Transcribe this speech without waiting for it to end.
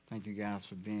Thank you guys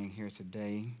for being here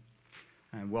today.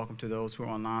 And welcome to those who are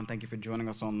online. Thank you for joining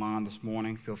us online this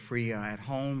morning. Feel free at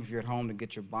home, if you're at home, to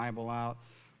get your Bible out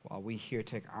while we here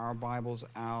take our Bibles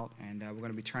out. And we're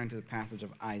going to be turning to the passage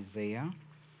of Isaiah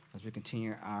as we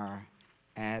continue our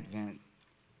Advent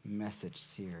message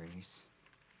series.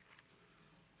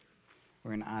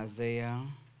 We're in Isaiah,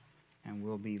 and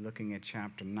we'll be looking at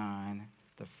chapter 9,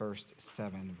 the first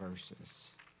 7 verses.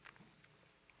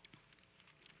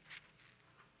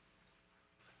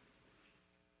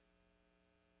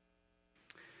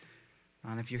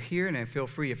 And if you're here, and feel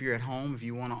free, if you're at home, if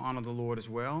you want to honor the Lord as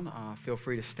well, feel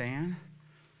free to stand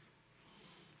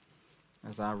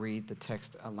as I read the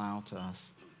text aloud to us.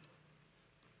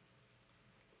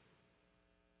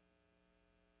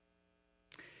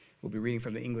 We'll be reading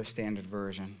from the English Standard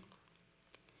Version.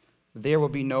 There will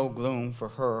be no gloom for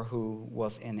her who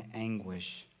was in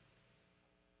anguish.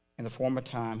 In the former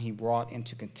time he brought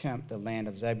into contempt the land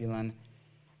of Zebulun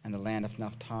and the land of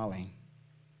Naphtali.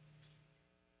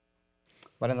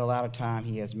 But in the latter time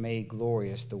he has made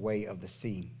glorious the way of the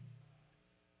sea,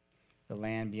 the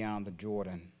land beyond the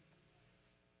Jordan,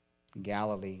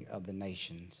 Galilee of the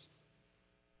nations.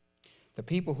 The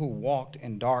people who walked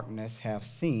in darkness have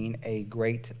seen a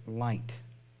great light.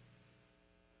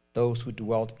 Those who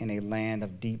dwelt in a land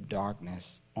of deep darkness,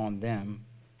 on them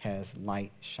has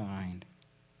light shined.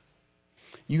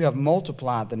 You have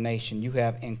multiplied the nation, you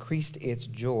have increased its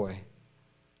joy.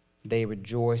 They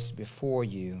rejoice before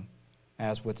you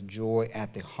as with joy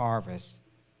at the harvest,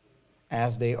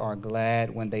 as they are glad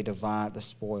when they divide the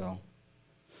spoil.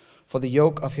 For the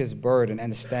yoke of his burden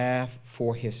and the staff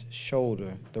for his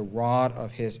shoulder, the rod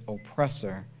of his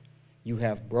oppressor, you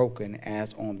have broken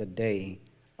as on the day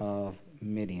of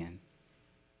Midian.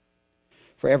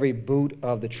 For every boot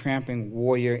of the tramping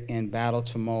warrior in battle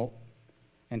tumult,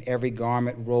 and every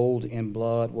garment rolled in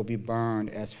blood will be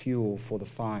burned as fuel for the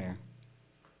fire.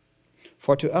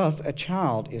 For to us a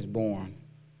child is born,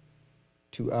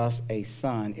 to us a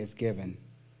son is given,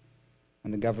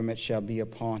 and the government shall be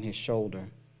upon his shoulder,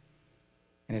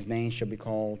 and his name shall be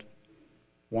called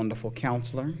Wonderful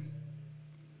Counselor,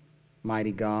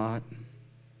 Mighty God,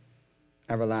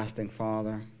 Everlasting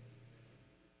Father,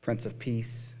 Prince of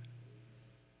Peace.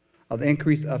 Of the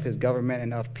increase of his government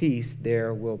and of peace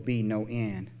there will be no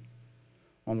end,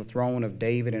 on the throne of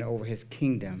David and over his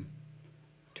kingdom,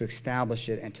 to establish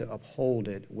it and to uphold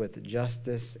it with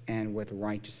justice and with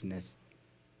righteousness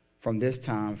from this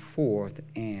time forth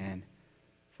and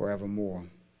forevermore.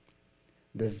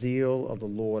 The zeal of the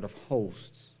Lord of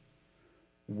hosts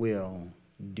will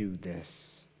do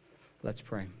this. Let's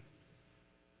pray.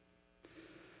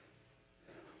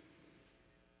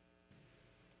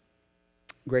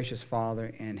 Gracious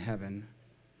Father in heaven,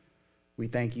 we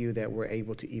thank you that we're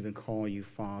able to even call you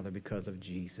Father because of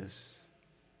Jesus.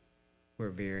 We're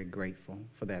very grateful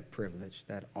for that privilege,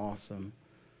 that awesome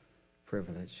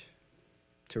privilege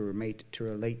to relate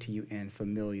to you in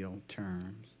familial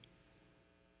terms,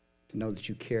 to know that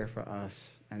you care for us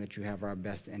and that you have our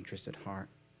best interests at heart.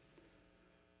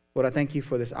 Lord, I thank you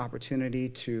for this opportunity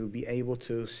to be able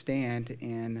to stand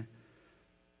in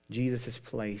Jesus'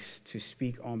 place, to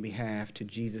speak on behalf to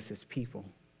Jesus' people.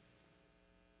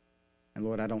 And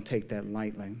Lord, I don't take that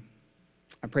lightly.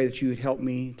 I pray that you would help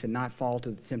me to not fall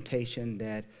to the temptation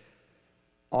that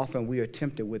often we are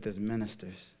tempted with as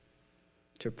ministers,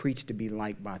 to preach to be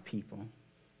liked by people.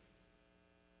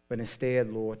 But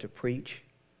instead, Lord, to preach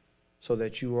so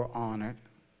that you are honored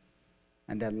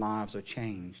and that lives are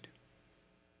changed.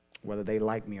 Whether they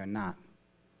like me or not,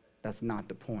 that's not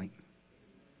the point.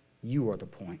 You are the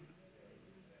point.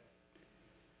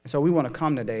 And so we want to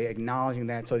come today acknowledging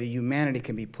that so that humanity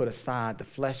can be put aside, the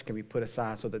flesh can be put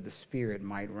aside so that the Spirit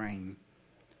might reign.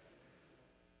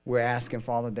 We're asking,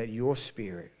 Father, that your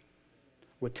Spirit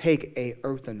would take an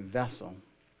earthen vessel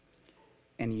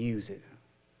and use it.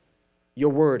 Your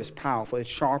word is powerful. It's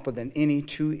sharper than any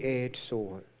two-edged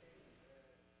sword.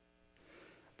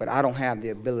 But I don't have the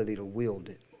ability to wield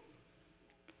it.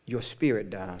 Your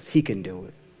Spirit does. He can do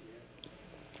it.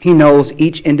 He knows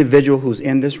each individual who's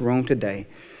in this room today,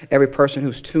 every person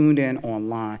who's tuned in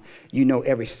online. You know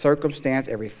every circumstance,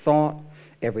 every thought,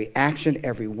 every action,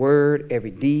 every word, every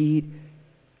deed,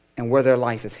 and where their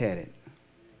life is headed.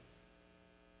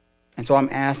 And so I'm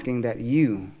asking that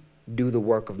you do the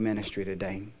work of ministry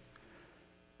today.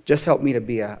 Just help me to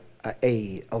be a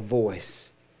aid, a voice,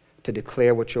 to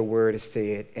declare what your word has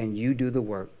said, and you do the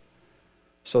work.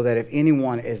 So that if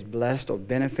anyone is blessed or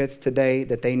benefits today,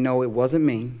 that they know it wasn't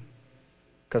me,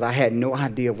 because I had no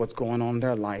idea what's going on in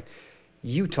their life.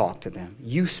 You talked to them.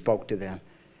 You spoke to them.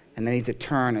 And they need to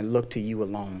turn and look to you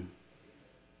alone.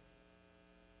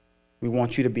 We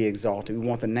want you to be exalted. We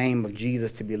want the name of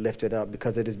Jesus to be lifted up,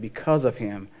 because it is because of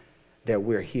him that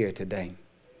we're here today,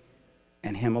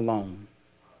 and him alone.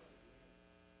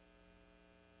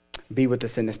 Be with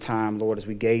us in this time, Lord, as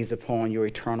we gaze upon your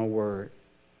eternal word.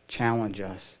 Challenge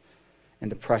us in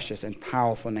the precious and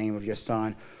powerful name of your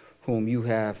Son, whom you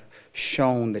have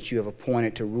shown that you have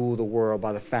appointed to rule the world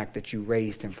by the fact that you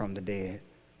raised him from the dead.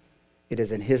 It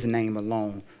is in his name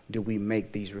alone do we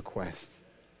make these requests.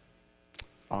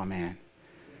 Amen.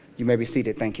 You may be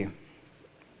seated. Thank you.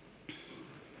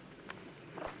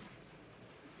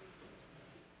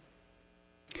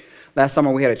 Last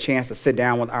summer, we had a chance to sit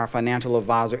down with our financial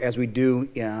advisor, as we do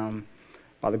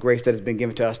by the grace that has been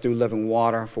given to us through Living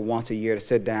Water, for once a year to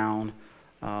sit down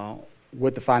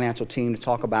with the financial team to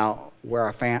talk about where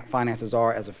our finances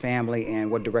are as a family and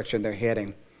what direction they're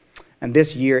heading. And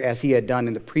this year, as he had done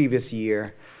in the previous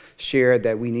year, shared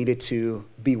that we needed to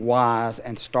be wise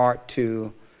and start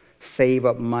to save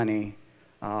up money,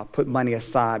 put money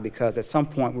aside, because at some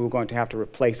point we were going to have to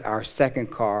replace our second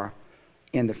car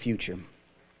in the future.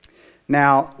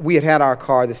 Now, we had our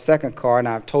car, the second car, and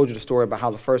I've told you the story about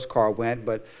how the first car went,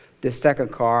 but this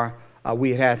second car,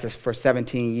 we had this for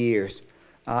 17 years.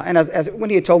 And when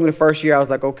he had told me the first year, I was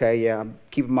like, okay, yeah, I'm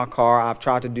keeping my car. I've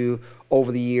tried to do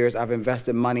over the years. I've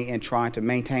invested money in trying to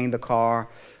maintain the car,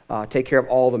 take care of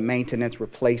all the maintenance,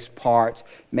 replace parts,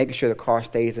 making sure the car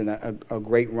stays in a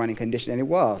great running condition, and it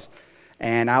was.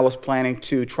 And I was planning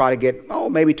to try to get,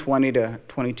 maybe 20 to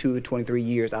 22, 23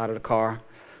 years out of the car.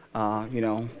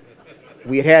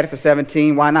 We had it for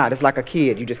 17. Why not? It's like a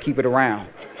kid. You just keep it around.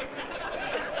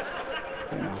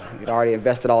 You'd already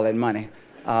invested all that money.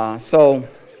 So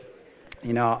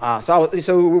we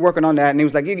were working on that, and he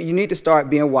was like, you need to start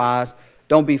being wise.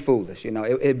 Don't be foolish.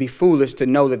 It'd be foolish to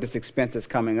know that this expense is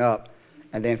coming up,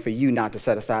 and then for you not to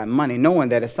set aside money, knowing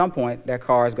that at some point that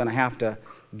car is going to have to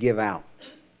give out.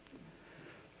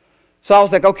 So I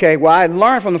was like, okay, well, I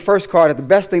learned from the first car that the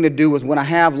best thing to do was, when I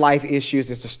have life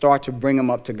issues, is to start to bring them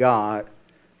up to God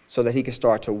so that he can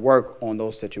start to work on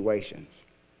those situations.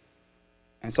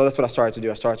 And so that's what I started to do.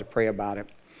 I started to pray about it.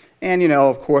 And,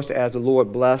 of course, as the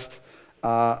Lord blessed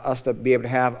us to be able to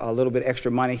have a little bit extra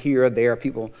money here or there,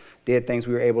 people did things,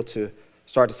 we were able to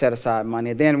start to set aside money.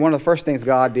 And then one of the first things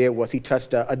God did was he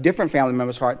touched a different family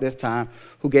member's heart this time,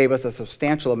 who gave us a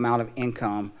substantial amount of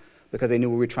income because they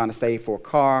knew we were trying to save for a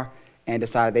car, and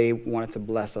decided they wanted to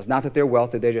bless us. Not that they're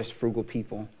wealthy, they're just frugal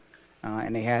people.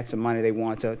 And they had some money they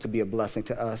wanted to be a blessing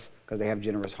to us because they have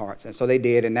generous hearts. And so they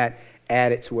did, and that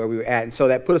added to where we were at. And so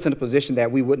that put us in a position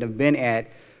that we wouldn't have been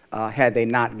at had they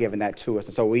not given that to us.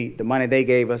 And so the money they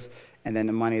gave us and then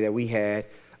the money that we had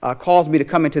caused me to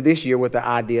come into this year with the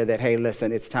idea that, hey,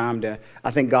 listen, it's time to, I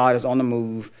think God is on the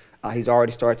move. He's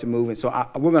already started to move. And so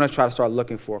we're going to try to start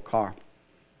looking for a car.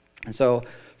 And so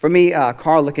for me,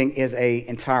 car looking is an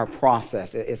entire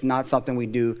process. It's not something we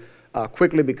do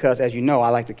quickly because, as you know, I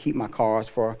like to keep my cars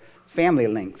for family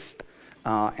lengths.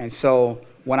 And so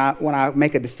when I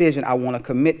make a decision, I want to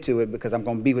commit to it because I'm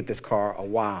going to be with this car a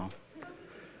while.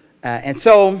 And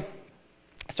so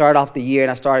I started off the year and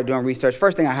I started doing research.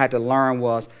 First thing I had to learn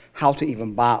was how to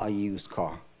even buy a used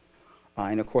car.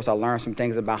 And, of course, I learned some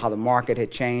things about how the market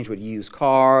had changed with used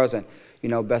cars and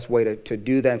best way to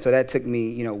do that. And so that took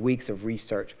me, weeks of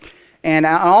research. And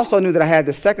I also knew that I had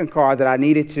the second car that I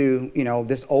needed to,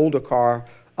 this older car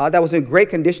that was in great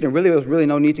condition. And there was really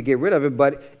no need to get rid of it.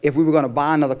 But if we were going to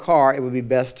buy another car, it would be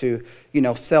best to,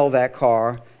 sell that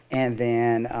car and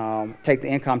then take the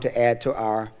income to add to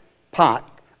our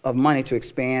pot of money to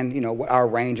expand, what our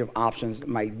range of options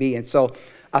might be. And so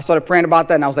I started praying about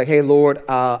that, and I was like, hey, Lord,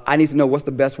 I need to know what's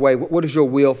the best way. What is your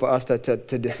will for us to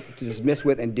dismiss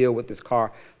with and deal with this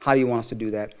car? How do you want us to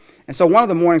do that? And so one of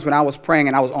the mornings when I was praying,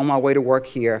 and I was on my way to work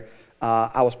here,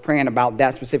 I was praying about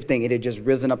that specific thing. It had just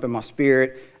risen up in my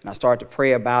spirit, and I started to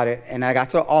pray about it. And I got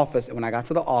to the office, and when I got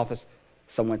to the office,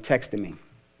 someone texted me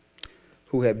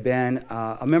who had been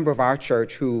a member of our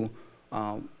church who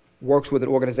works with an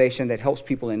organization that helps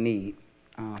people in need,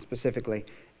 specifically.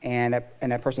 And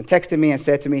that person texted me and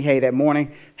said to me, hey, that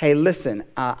morning, hey, listen,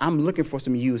 I'm looking for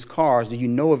some used cars. Do you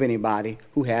know of anybody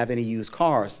who have any used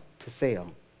cars to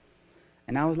sell?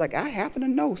 And I was like, I happen to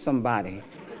know somebody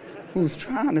who's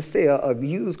trying to sell a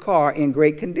used car in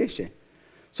great condition.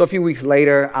 So a few weeks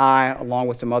later, I, along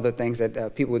with some other things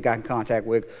that people we got in contact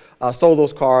with, sold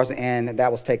those cars, and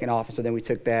that was taken off. And so then we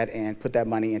took that and put that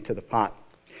money into the pot.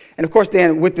 And, of course,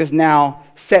 then with this now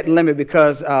set limit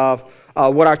because of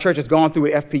what our church has gone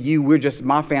through at FPU,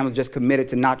 my family's just committed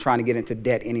to not trying to get into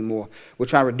debt anymore. We're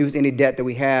trying to reduce any debt that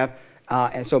we have.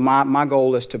 And so my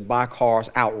goal is to buy cars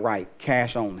outright,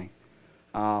 cash only.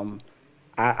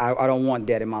 I I don't want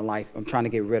debt in my life. I'm trying to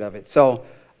get rid of it. So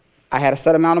I had a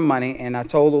set amount of money, and I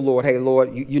told the Lord, hey,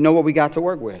 Lord, you know what we got to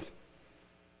work with.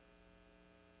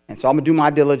 And so I'm going to do my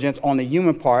diligence on the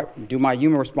human part, do my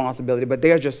human responsibility, but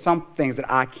there are just some things that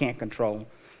I can't control.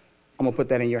 I'm going to put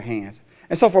that in your hands.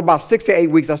 And so for about 6 to 8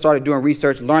 weeks, I started doing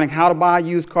research, learning how to buy a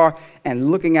used car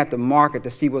and looking at the market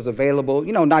to see what's available,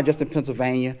 not just in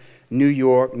Pennsylvania, New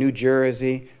York, New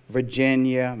Jersey,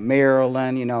 Virginia,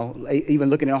 Maryland, even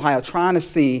looking in Ohio, trying to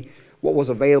see what was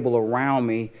available around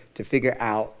me to figure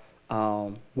out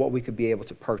what we could be able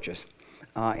to purchase.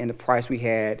 And the price we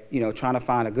had, trying to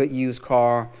find a good used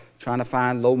car, trying to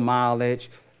find low mileage,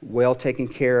 well taken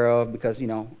care of, because,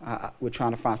 we're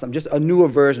trying to find something, just a newer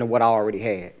version of what I already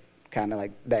had, kind of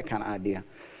like that kind of idea.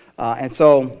 And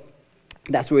so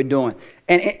that's what we're doing.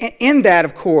 And in that,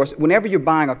 of course, whenever you're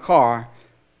buying a car,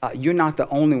 you're not the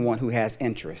only one who has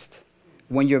interest.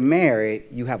 When you're married,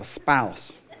 you have a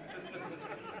spouse.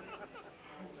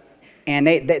 And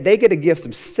they get to give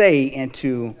some say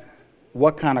into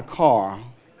what kind of car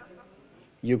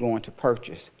you're going to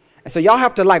purchase. And so y'all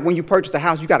have to, when you purchase a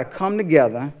house, you got to come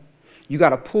together, you got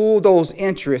to pool those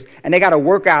interests, and they got to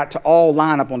work out to all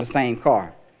line up on the same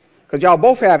car. Because y'all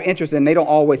both have interests, and they don't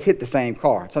always hit the same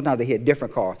car. Sometimes they hit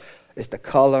different cars. It's the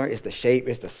color, it's the shape,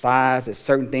 it's the size, it's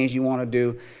certain things you want to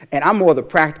do. And I'm more the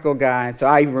practical guy, and so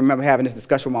I even remember having this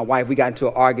discussion with my wife. We got into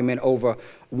an argument over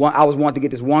I was wanting to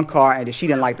get this one car, and she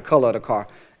didn't like the color of the car.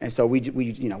 And so we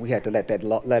had to let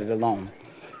it alone.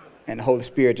 And the Holy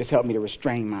Spirit just helped me to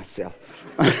restrain myself.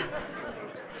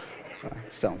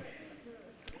 So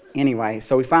anyway,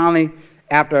 so we finally,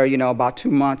 after, about 2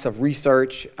 months of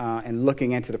research and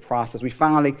looking into the process, we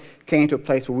finally came to a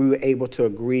place where we were able to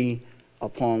agree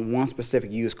upon one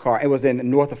specific used car. It was in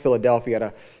north of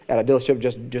Philadelphia at a dealership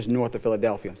just north of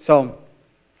Philadelphia. So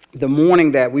the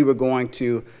morning that we were going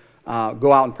to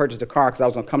go out and purchase the car, because I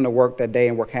was going to come to work that day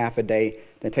and work half a day,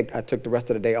 then I took the rest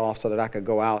of the day off so that I could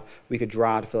go out. We could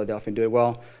drive to Philadelphia and do it.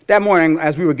 Well, that morning,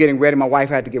 as we were getting ready, my wife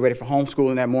had to get ready for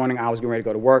homeschooling that morning. I was getting ready to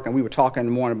go to work, and we were talking in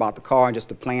the morning about the car and just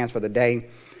the plans for the day.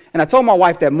 And I told my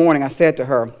wife that morning, I said to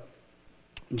her,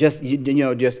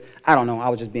 I don't know, I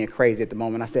was just being crazy at the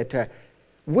moment. I said to her,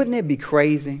 wouldn't it be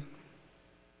crazy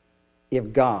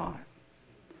if God,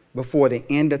 before the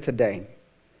end of today,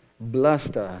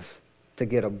 blessed us to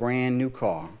get a brand new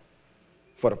car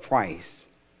for the price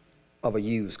of a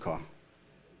used car?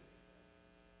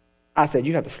 I said,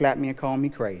 you'd have to slap me and call me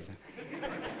crazy.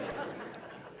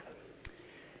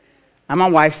 And my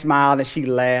wife smiled and she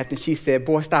laughed and she said,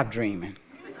 boy, stop dreaming.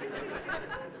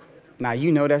 Now,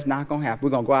 that's not going to happen. We're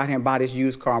going to go out here and buy this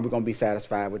used car, and we're going to be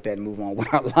satisfied with that and move on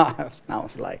with our lives. And I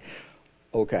was like,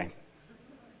 okay.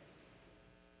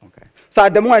 So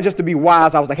the morning, just to be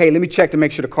wise, I was like, hey, let me check to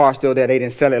make sure the car's still there. They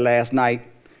didn't sell it last night.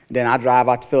 Then I drive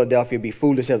out to Philadelphia, be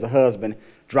foolish as a husband,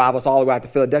 drive us all the way out to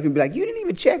Philadelphia and be like, you didn't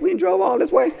even check? We didn't drove all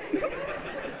this way?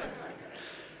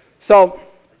 So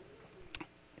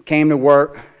came to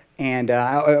work, and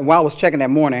while I was checking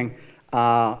that morning,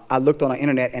 I looked on the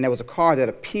internet, and there was a car that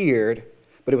appeared,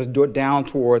 but it was down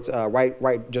towards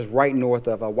right north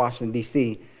of Washington,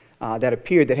 D.C., that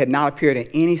appeared that had not appeared in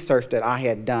any search that I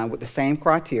had done with the same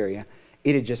criteria.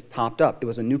 It had just popped up. It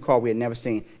was a new car we had never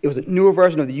seen. It was a newer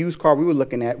version of the used car we were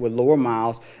looking at with lower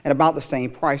miles and about the same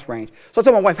price range. So I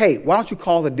told my wife, hey, why don't you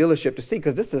call the dealership to see?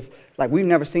 Because this is, we've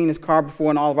never seen this car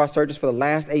before in all of our searches for the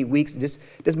last 8 weeks. This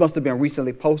must have been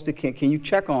recently posted. Can you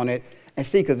check on it and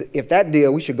see? Because if that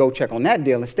deal, we should go check on that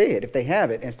deal instead, if they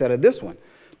have it, instead of this one,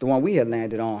 the one we had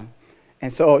landed on.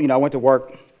 And so, I went to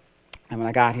work, and when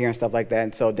I got here and stuff like that,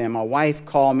 and so then my wife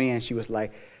called me, and she was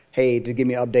like, hey, to give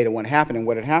me an update of what happened. And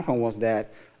what had happened was that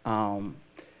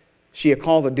she had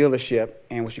called the dealership,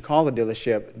 and when she called the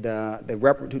dealership, the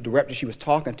rep that she was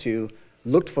talking to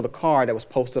looked for the car that was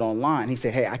posted online. He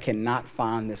said, hey, I cannot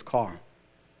find this car.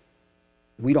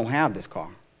 We don't have this car.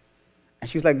 And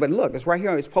she was like, but look, it's right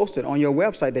here. It's posted on your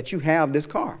website that you have this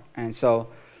car. And so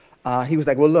he was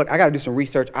like, well, look, I got to do some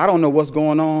research. I don't know what's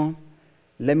going on.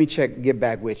 Let me get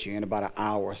back with you in about an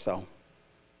hour or so.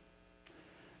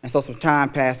 And so some time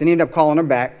passed, and he ended up calling her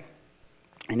back,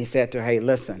 and he said to her, hey,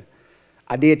 listen,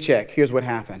 I did check. Here's what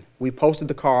happened. We posted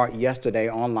the car yesterday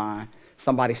online.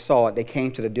 Somebody saw it. They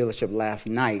came to the dealership last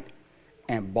night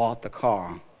and bought the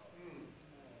car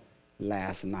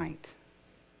last night.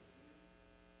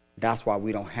 That's why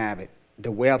we don't have it.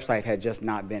 The website had just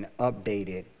not been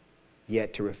updated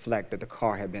yet to reflect that the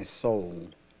car had been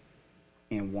sold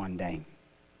in one day.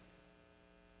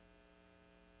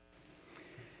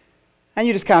 And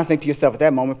you just kind of think to yourself at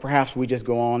that moment, perhaps we just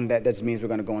go on, that just means we're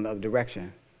going to go in the other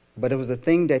direction. But it was the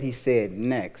thing that he said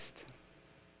next,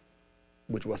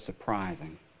 which was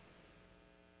surprising.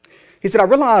 He said, I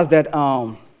realized that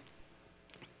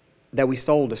that we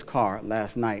sold this car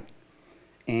last night,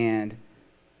 and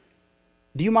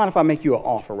do you mind if I make you an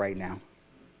offer right now?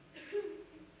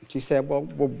 She said, well,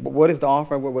 what is the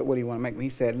offer? What do you want to make me? He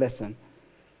said, listen,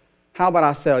 how about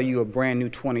I sell you a brand new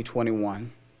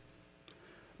 2021,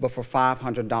 but for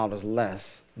 $500 less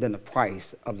than the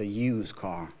price of the used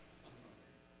car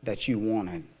that you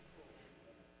wanted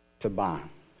to buy?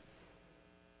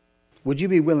 Would you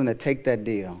be willing to take that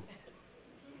deal?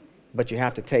 But you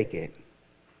have to take it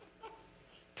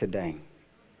today.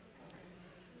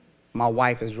 My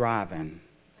wife is driving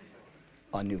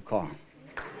a new car.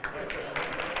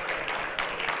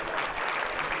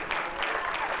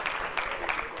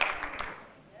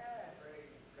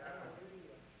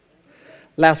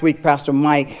 Last week, Pastor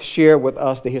Mike shared with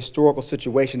us the historical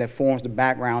situation that forms the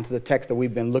background to the text that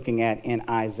we've been looking at in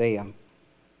Isaiah.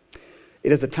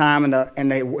 It is a time in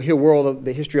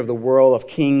the history of the world of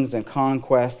kings and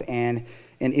conquest, and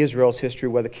in Israel's history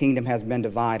where the kingdom has been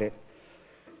divided.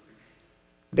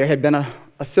 There had been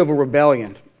a civil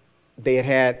rebellion. They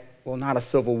had not a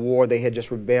civil war, they had just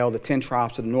rebelled. The 10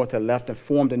 tribes to the north had left and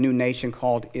formed a new nation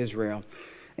called Israel.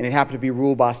 And it happened to be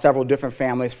ruled by several different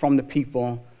families from the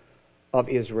people of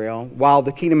Israel, while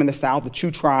the kingdom in the south, the 2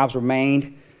 tribes,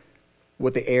 remained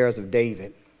with the heirs of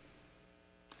David.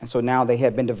 And so now they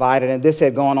had been divided, and this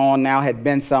had gone on now, had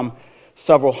been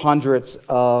several hundreds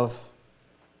of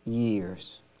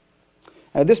years.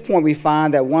 And at this point, we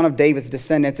find that one of David's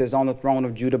descendants is on the throne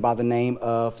of Judah by the name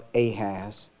of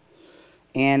Ahaz.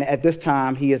 And at this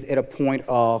time, he is at a point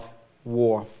of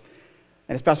war.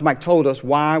 And as Pastor Mike told us,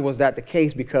 why was that the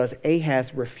case? Because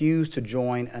Ahaz refused to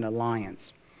join an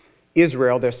alliance.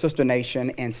 Israel, their sister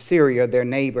nation, and Syria, their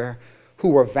neighbor, who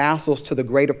were vassals to the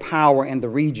greater power in the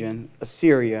region,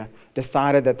 Assyria,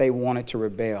 decided that they wanted to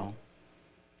rebel.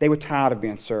 They were tired of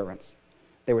being servants.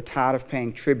 They were tired of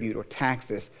paying tribute or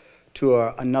taxes to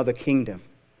another kingdom.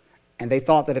 And they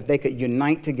thought that if they could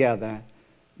unite together,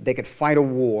 they could fight a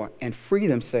war and free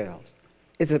themselves.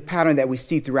 It's a pattern that we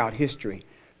see throughout history.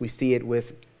 We see it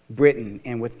with Britain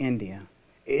and with India.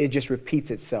 It just repeats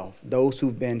itself. Those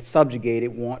who've been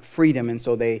subjugated want freedom, and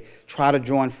so they try to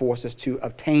join forces to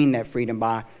obtain that freedom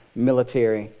by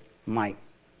military might.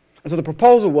 And so the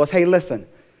proposal was, hey, listen,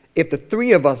 if the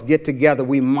 3 of us get together,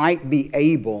 we might be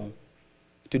able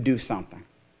to do something.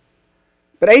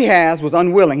 But Ahaz was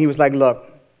unwilling. He was like,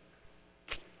 look,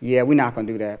 yeah, we're not going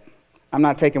to do that. I'm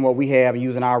not taking what we have and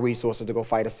using our resources to go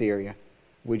fight Assyria.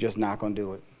 We're just not going to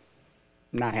do it.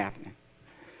 Not happening.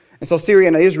 And so Syria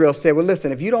and Israel said, well,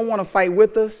 listen, if you don't want to fight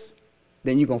with us,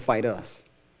 then you're going to fight us.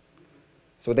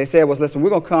 So what they said was, listen, we're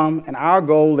going to come, and our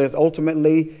goal is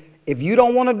ultimately, if you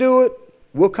don't want to do it,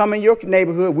 we'll come in your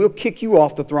neighborhood, we'll kick you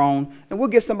off the throne, and we'll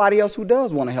get somebody else who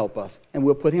does want to help us, and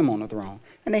we'll put him on the throne.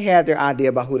 And they had their idea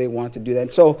about who they wanted to do that.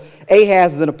 And so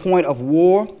Ahaz is at a point of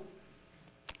war.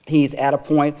 He's at a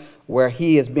point where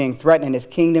he is being threatened in his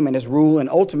kingdom and his rule, and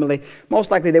ultimately, most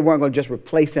likely they weren't going to just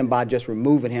replace him by just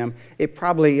removing him. It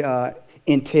probably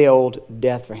entailed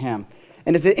death for him.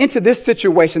 And it's into this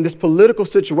situation, this political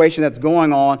situation that's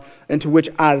going on, into which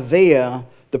Isaiah,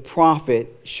 the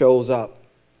prophet, shows up.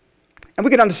 And we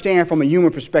can understand from a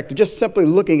human perspective, just simply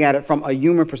looking at it from a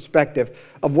human perspective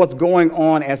of what's going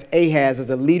on as Ahaz is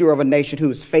a leader of a nation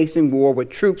who is facing war with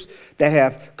troops that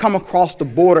have come across the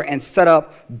border and set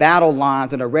up battle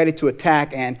lines and are ready to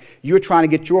attack. And you're trying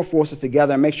to get your forces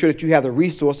together and make sure that you have the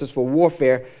resources for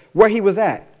warfare. Where he was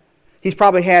at. He's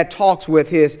probably had talks with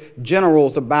his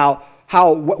generals about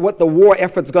what the war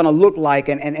effort's going to look like,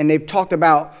 and they've talked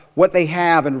about what they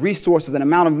have and resources and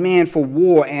amount of men for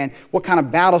war and what kind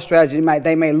of battle strategy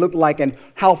they may look like and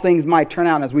how things might turn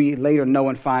out. And as we later know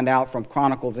and find out from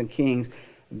Chronicles and Kings,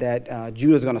 that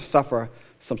Judah is going to suffer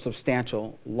some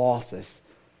substantial losses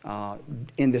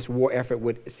in this war effort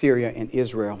with Syria and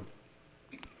Israel.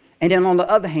 And then on the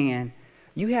other hand,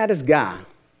 you had this guy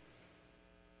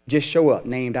just show up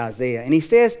named Isaiah, and he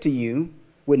says to you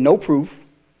with no proof,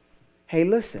 hey,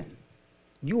 listen,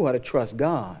 you ought to trust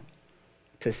God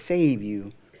to save you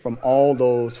from all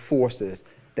those forces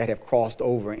that have crossed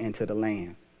over into the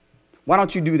land. Why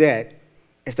don't you do that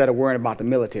instead of worrying about the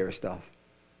military stuff?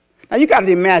 Now, you got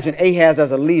to imagine Ahaz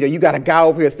as a leader. You got a guy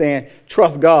over here saying,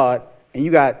 trust God, and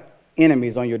you got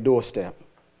enemies on your doorstep.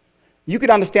 You could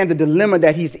understand the dilemma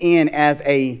that he's in as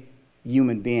a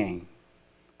human being,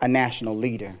 a national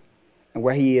leader, and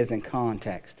where he is in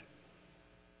context.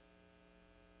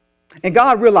 And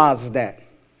God realizes that.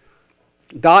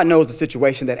 God knows the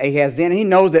situation that Ahaz is in, and he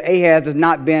knows that Ahaz has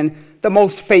not been the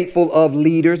most faithful of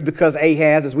leaders, because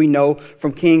Ahaz, as we know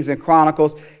from Kings and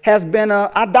Chronicles, has been an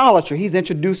idolater. He's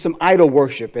introduced some idol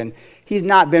worship, and he's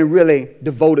not been really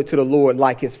devoted to the Lord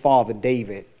like his father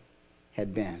David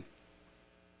had been.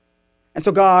 And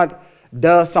so God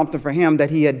does something for him that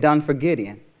he had done for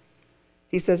Gideon.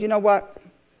 He says, you know what?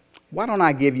 Why don't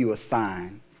I give you a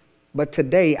sign? But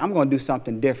today I'm going to do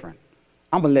something different.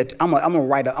 I'm going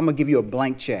to give you a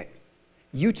blank check.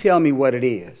 You tell me what it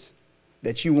is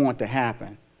that you want to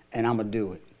happen, and I'm going to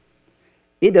do it.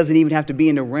 It doesn't even have to be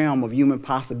in the realm of human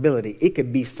possibility. It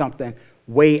could be something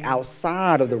way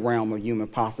outside of the realm of human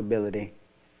possibility,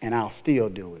 and I'll still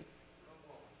do it.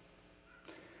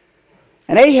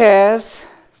 And Ahaz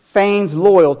feigns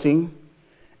loyalty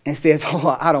and says,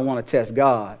 oh, I don't want to test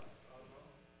God.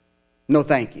 No,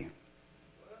 thank you.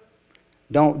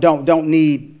 Don't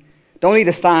need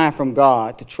a sign from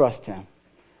God to trust him.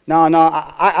 No,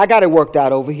 I got it worked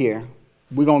out over here.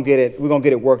 We're gonna get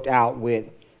it worked out with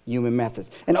human methods.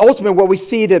 And ultimately, what we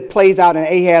see that plays out in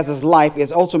Ahaz's life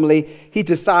is ultimately he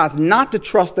decides not to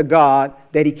trust the God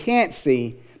that he can't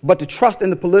see, but to trust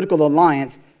in the political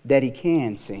alliance that he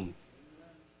can see.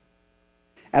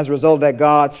 As a result of that,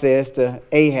 God says to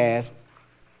Ahaz,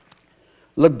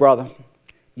 look, brother,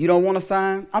 you don't want a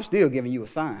sign? I'm still giving you a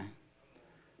sign.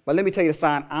 But let me tell you the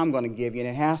sign I'm going to give you, and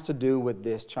it has to do with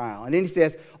this child. And then he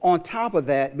says, on top of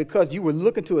that, because you were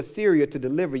looking to Assyria to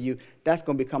deliver you, that's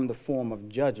going to become the form of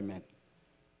judgment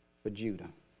for Judah.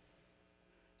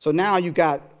 So now you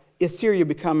got Assyria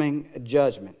becoming a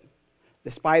judgment,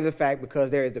 despite the fact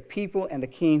because there is the people and the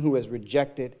king who has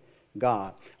rejected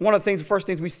God. One of the first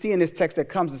things we see in this text that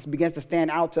begins to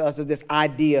stand out to us is this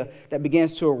idea that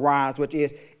begins to arise, which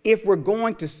is if we're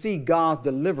going to see God's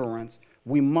deliverance,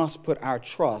 we must put our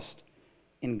trust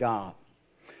in God.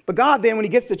 But God then, when he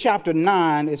gets to chapter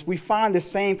 9, is we find the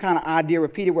same kind of idea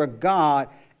repeated where God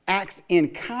acts in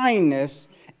kindness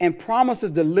and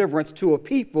promises deliverance to a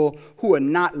people who are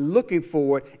not looking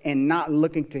for it and not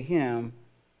looking to him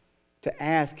to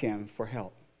ask him for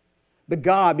help. But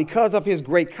God, because of his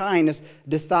great kindness,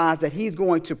 decides that he's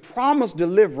going to promise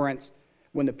deliverance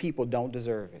when the people don't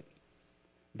deserve it.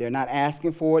 They're not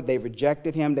asking for it. They've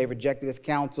rejected him. They've rejected his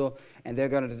counsel. And they're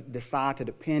going to decide to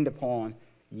depend upon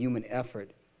human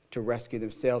effort to rescue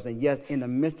themselves. And yes, in the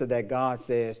midst of that, God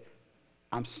says,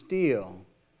 I'm still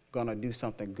going to do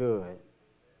something good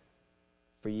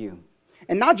for you.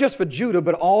 And not just for Judah,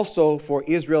 but also for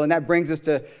Israel. And that brings us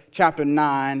to chapter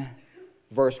 9,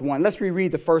 verse 1. Let's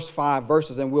reread the first 5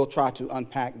 verses, and we'll try to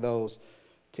unpack those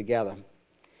together.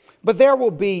 But there will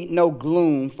be no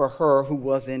gloom for her who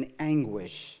was in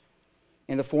anguish.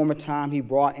 In the former time he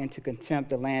brought into contempt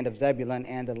the land of Zebulun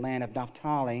and the land of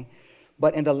Naphtali.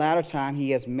 But in the latter time he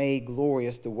has made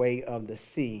glorious the way of the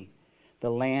sea,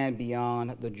 the land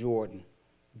beyond the Jordan,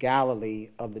 Galilee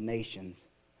of the nations.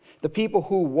 The people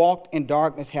who walked in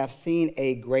darkness have seen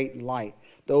a great light.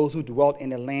 Those who dwelt in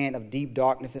the land of deep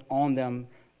darkness, and on them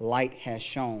light has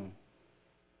shone.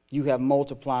 You have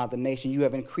multiplied the nation. You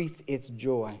have increased its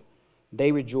joy.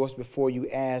 They rejoice before you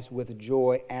as with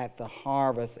joy at the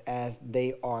harvest, as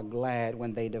they are glad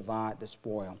when they divide the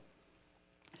spoil.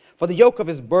 For the yoke of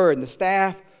his burden, the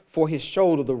staff for his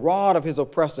shoulder, the rod of his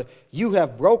oppressor, you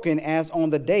have broken as on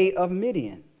the day of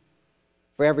Midian.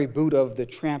 For every boot of the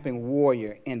tramping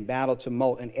warrior in battle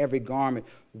tumult, and every garment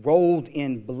rolled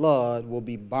in blood will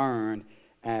be burned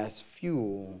as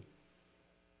fuel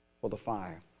for the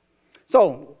fire.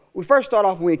 So we first start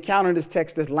off when we encounter this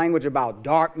text, this language about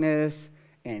darkness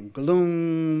and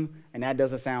gloom, and that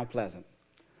doesn't sound pleasant.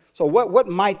 So what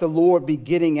might the Lord be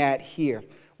getting at here?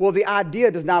 Well, the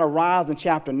idea does not arise in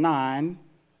chapter 9.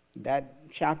 That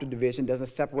chapter division doesn't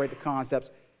separate the concepts.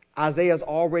 Isaiah's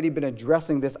already been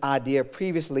addressing this idea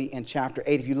previously in chapter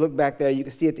 8. If you look back there, you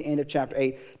can see at the end of chapter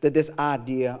 8 that this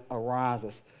idea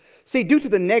arises. See, due to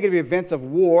the negative events of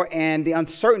war and the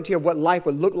uncertainty of what life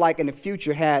would look like in the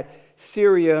future had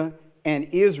Syria and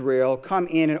Israel come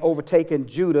in and overtaken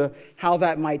Judah, how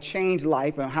that might change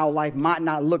life and how life might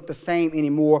not look the same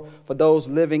anymore for those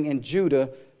living in Judah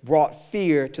brought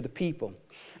fear to the people.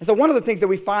 And so one of the things that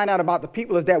we find out about the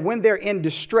people is that when they're in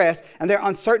distress and they're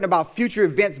uncertain about future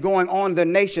events going on in the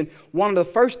nation, one of the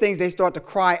first things they start to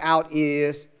cry out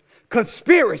is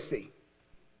conspiracy.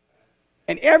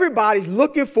 And everybody's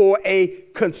looking for a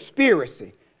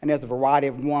conspiracy. And there's a variety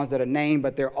of ones that are named,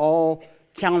 but they're all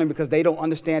counting because they don't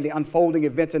understand the unfolding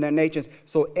events in their nations.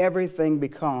 So everything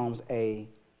becomes a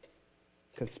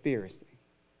conspiracy.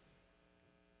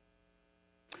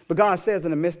 But God says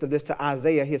in the midst of this to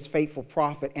Isaiah, his faithful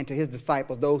prophet, and to his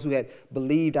disciples, those who had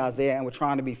believed Isaiah and were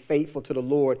trying to be faithful to the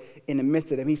Lord in the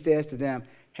midst of them, he says to them,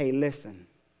 hey, listen,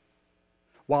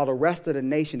 while the rest of the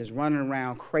nation is running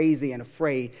around crazy and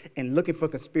afraid and looking for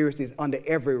conspiracies under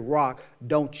every rock,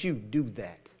 don't you do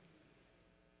that.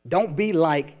 Don't be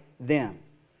like them.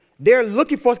 They're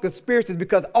looking for conspiracies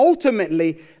because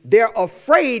ultimately they're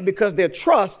afraid because their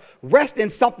trust rests in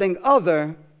something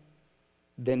other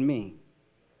than me.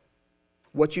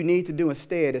 What you need to do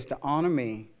instead is to honor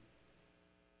me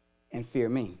and fear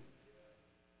me,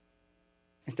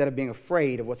 instead of being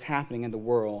afraid of what's happening in the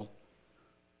world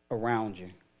around you.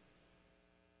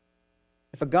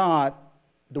 If a God,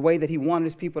 the way that he wanted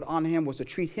his people to honor him was to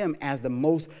treat him as the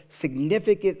most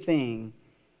significant thing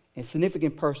and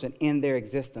significant person in their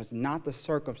existence, not the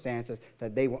circumstances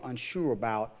that they were unsure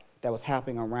about that was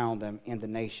happening around them in the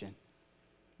nation.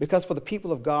 Because for the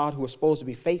people of God who are supposed to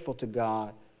be faithful to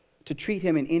God, to treat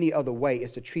him in any other way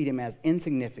is to treat him as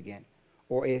insignificant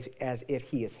or as if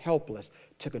he is helpless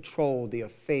to control the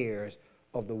affairs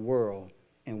of the world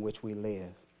in which we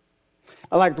live.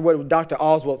 I like what Dr.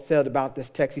 Oswald said about this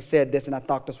text. He said this, and I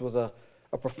thought this was a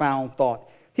profound thought.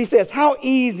 He says, how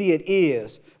easy it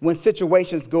is when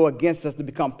situations go against us to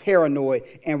become paranoid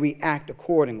and react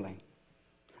accordingly.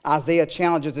 Isaiah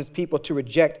challenges his people to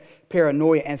reject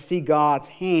paranoia and see God's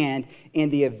hand in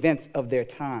the events of their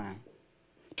time.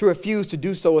 To refuse to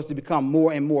do so is to become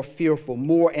more and more fearful,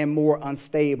 more and more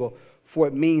unstable, for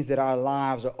it means that our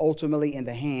lives are ultimately in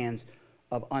the hands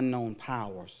of unknown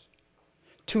powers,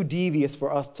 too devious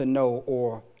for us to know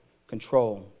or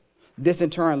control. This in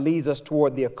turn leads us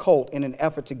toward the occult in an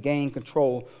effort to gain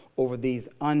control over these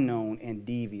unknown and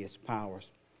devious powers.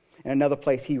 In another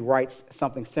place, he writes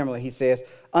something similar. He says,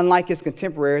 unlike his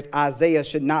contemporaries, Isaiah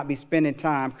should not be spending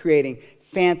time creating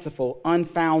fanciful,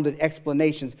 unfounded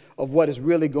explanations of what is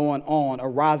really going on,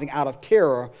 arising out of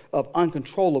terror of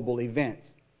uncontrollable events.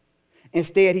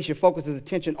 Instead, he should focus his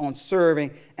attention on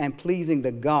serving and pleasing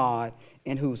the God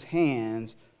in whose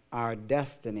hands our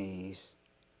destinies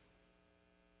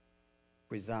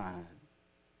reside.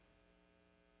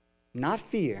 Not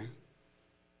fear,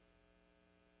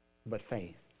 but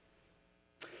faith.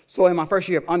 So in my first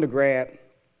year of undergrad,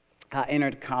 I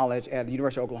entered college at the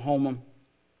University of Oklahoma,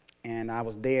 and I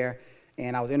was there,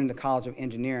 and I was entering the College of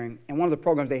Engineering. And one of the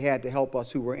programs they had to help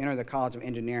us who were entering the College of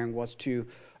Engineering was to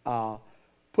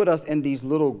put us in these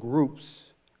little groups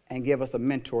and give us a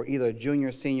mentor, either a junior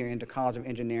or senior into College of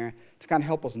Engineering, to kind of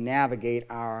help us navigate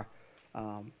our,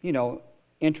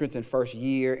 entrance in first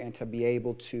year and to be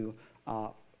able to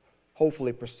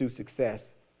hopefully pursue success,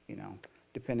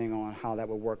 depending on how that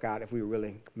would work out, if we were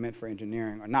really meant for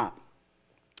engineering or not.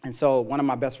 And so one of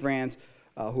my best friends,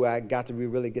 who I got to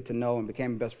really get to know and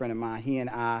became a best friend of mine, he and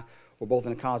I were both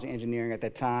in the College of Engineering at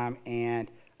that time, and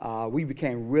we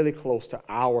became really close to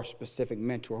our specific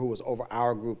mentor who was over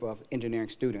our group of engineering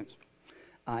students.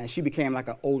 And she became like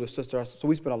an older sister, so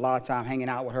we spent a lot of time hanging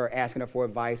out with her, asking her for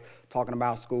advice, talking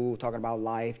about school, talking about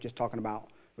life, just talking about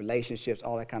relationships,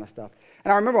 all that kind of stuff.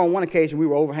 And I remember on one occasion we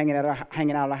were over hanging out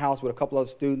at our house with a couple other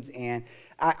students, and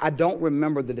I don't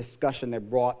remember the discussion that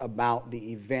brought about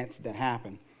the events that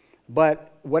happened.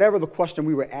 But whatever the question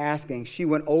we were asking, she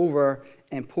went over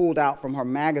and pulled out from her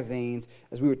magazines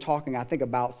as we were talking, I think,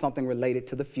 about something related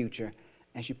to the future.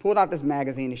 And she pulled out this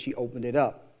magazine and she opened it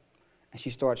up. And she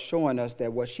started showing us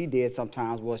that what she did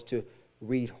sometimes was to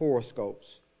read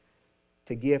horoscopes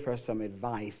to give her some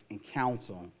advice and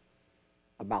counsel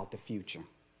about the future.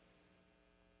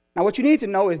 Now, what you need to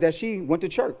know is that she went to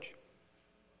church.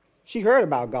 She heard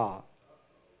about God.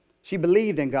 She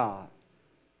believed in God.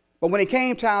 But when it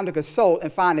came time to consult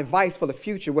and find advice for the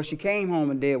future, what she came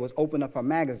home and did was open up her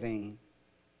magazine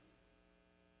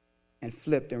and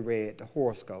flipped and read the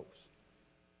horoscopes.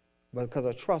 But because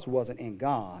her trust wasn't in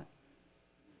God,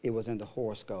 it was in the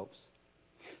horoscopes.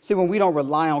 See, when we don't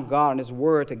rely on God and his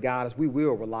word to guide us, we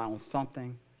will rely on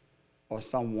something or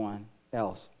someone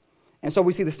else. And so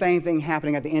we see the same thing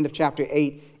happening at the end of chapter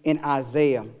 8 in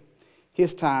Isaiah.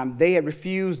 His time, they had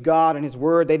refused God and his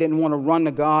word. They didn't want to run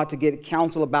to God to get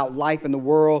counsel about life in the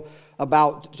world,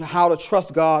 about how to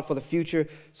trust God for the future.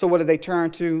 So what did they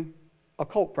turn to?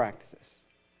 Occult practices.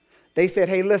 They said,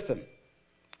 hey, listen,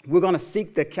 we're going to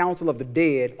seek the counsel of the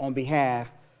dead on behalf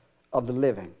of the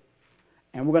living.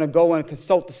 And we're going to go and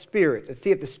consult the spirits and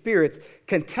see if the spirits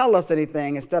can tell us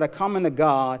anything instead of coming to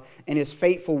God and his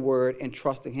faithful word and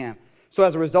trusting him. So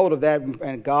as a result of that,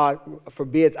 and God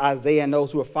forbids Isaiah and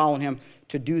those who are following him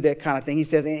to do that kind of thing. He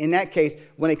says, in that case,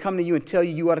 when they come to you and tell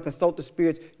you ought to consult the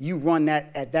spirits, you run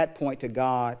that at that point to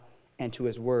God and to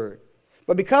his word.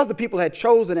 But because the people had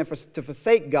chosen to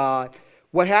forsake God,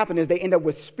 what happened is they end up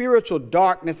with spiritual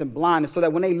darkness and blindness, so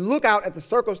that when they look out at the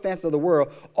circumstances of the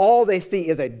world, all they see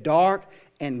is a dark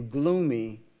and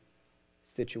gloomy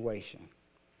situation.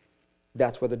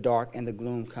 That's where the dark and the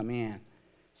gloom come in.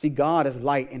 See, God is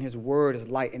light and his word is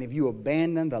light. And if you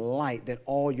abandon the light, then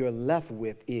all you're left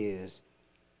with is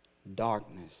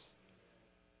darkness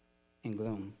and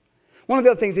gloom. One of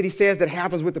the other things that he says that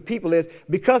happens with the people is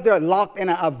because they're locked in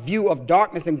a view of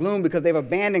darkness and gloom, because they've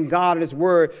abandoned God and his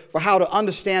word for how to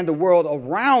understand the world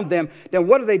around them, then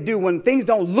what do? When things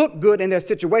don't look good in their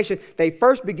situation, they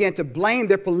first begin to blame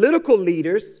their political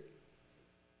leaders,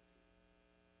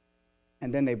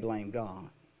 and then they blame God.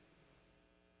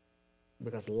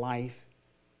 Because life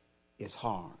is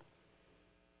hard.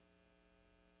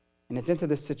 And it's into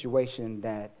this situation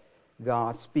that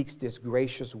God speaks this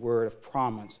gracious word of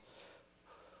promise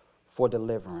for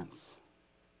deliverance.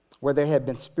 Where there had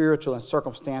been spiritual and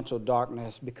circumstantial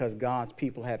darkness because God's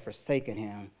people had forsaken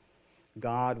him,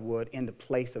 God would, in the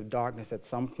place of darkness at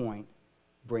some point,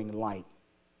 bring light.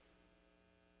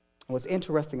 What's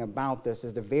interesting about this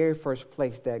is the very first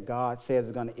place that God says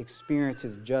is going to experience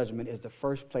his judgment is the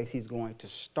first place he's going to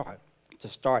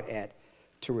start at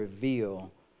to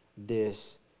reveal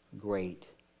this great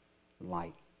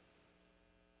light.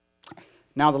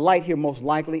 Now, the light here most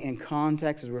likely in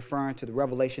context is referring to the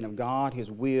revelation of God,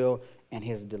 his will, and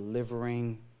his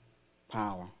delivering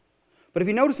power. But if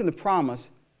you notice in the promise,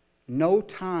 no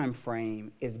time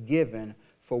frame is given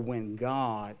for when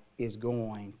God is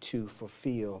going to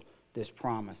fulfill this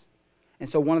promise. And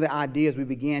so one of the ideas we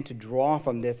began to draw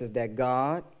from this is that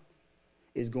God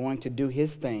is going to do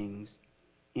his things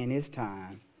in his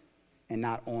time and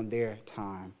not on their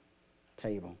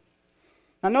timetable.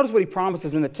 Now notice what he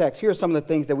promises in the text. Here are some of the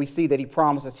things that we see that he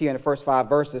promises here in the first 5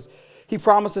 verses. He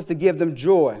promises to give them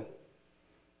joy,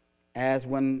 as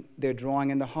when they're drawing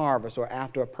in the harvest or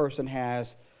after a person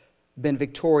has been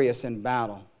victorious in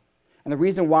battle. And the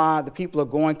reason why the people are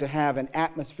going to have an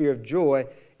atmosphere of joy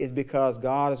is because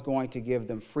God is going to give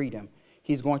them freedom.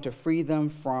 He's going to free them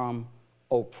from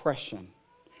oppression,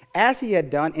 as he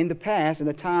had done in the past, in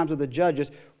the times of the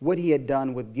judges, what he had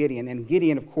done with Gideon. And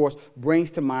Gideon, of course,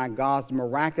 brings to mind God's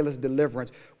miraculous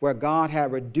deliverance, where God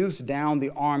had reduced down the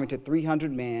army to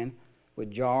 300 men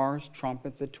with jars,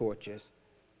 trumpets, and torches.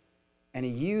 And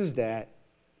he used that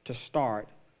to start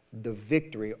the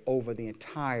victory over the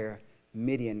entire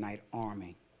Midianite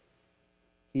army.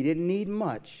 He didn't need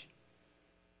much.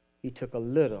 He took a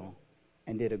little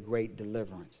and did a great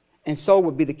deliverance. And so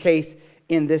would be the case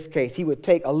in this case. He would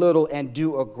take a little and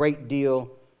do a great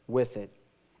deal with it.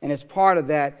 And as part of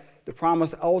that, the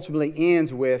promise ultimately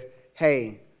ends with,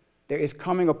 hey, there is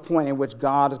coming a point in which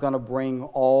God is going to bring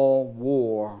all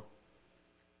war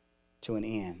to an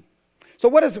end. So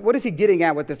what is he getting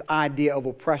at with this idea of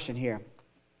oppression here?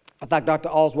 I thought Dr.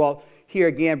 Oswald here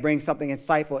again brings something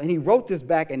insightful. And he wrote this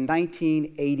back in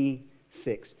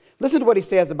 1986. Listen to what he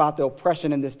says about the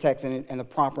oppression in this text and the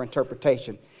proper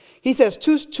interpretation. He says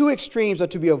two extremes are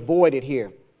to be avoided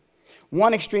here.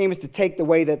 One extreme is to take the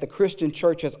way that the Christian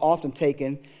church has often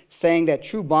taken, saying that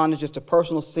true bondage is to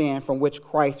personal sin from which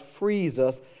Christ frees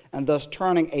us, and thus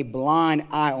turning a blind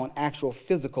eye on actual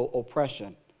physical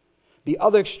oppression. The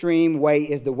other extreme way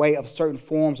is the way of certain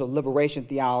forms of liberation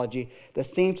theology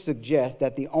that seem to suggest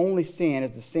that the only sin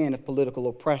is the sin of political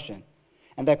oppression,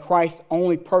 and that Christ's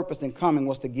only purpose in coming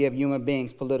was to give human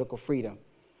beings political freedom.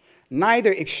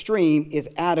 Neither extreme is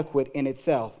adequate in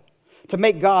itself. To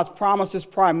make God's promises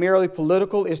primarily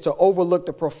political is to overlook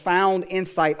the profound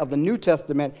insight of the New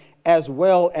Testament as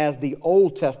well as the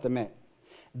Old Testament,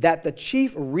 that the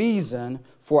chief reason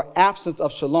for absence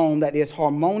of shalom, that is,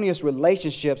 harmonious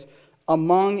relationships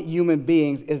among human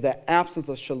beings, is the absence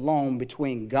of shalom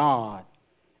between God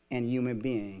and human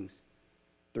beings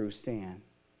through sin.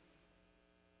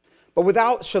 But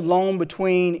without shalom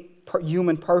between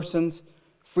human persons,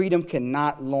 freedom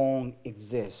cannot long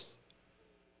exist.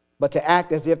 But to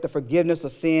act as if the forgiveness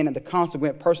of sin and the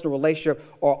consequent personal relationship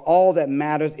are all that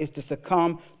matters is to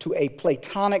succumb to a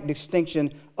Platonic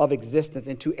distinction of existence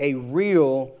into a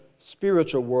real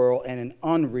spiritual world and an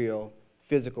unreal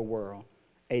physical world,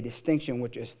 a distinction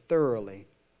which is thoroughly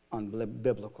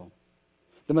unbiblical.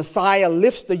 The Messiah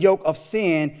lifts the yoke of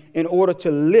sin in order to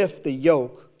lift the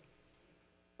yoke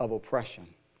of oppression.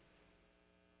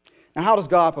 Now, how does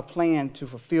God plan to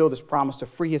fulfill this promise to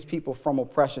free his people from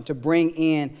oppression, to bring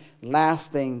in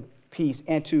lasting peace,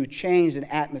 and to change an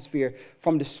atmosphere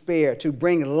from despair, to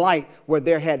bring light where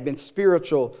there had been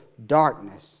spiritual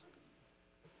darkness?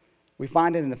 We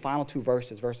find it in the final 2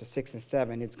 verses, verses 6 and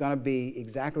 7. It's going to be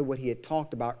exactly what he had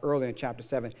talked about earlier in chapter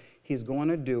 7. He's going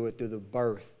to do it through the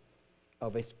birth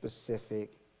of a specific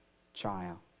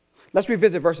child. Let's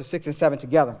revisit verses 6 and 7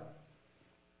 together.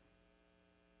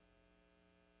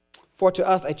 For to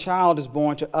us a child is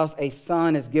born, to us a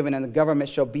son is given, and the government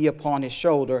shall be upon his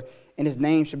shoulder, and his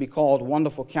name shall be called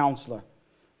Wonderful Counselor,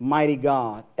 Mighty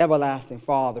God, Everlasting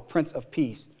Father, Prince of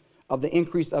Peace. of the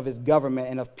increase of his government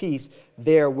and of peace,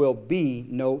 there will be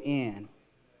no end.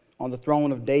 On the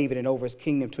throne of David and over his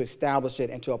kingdom, to establish it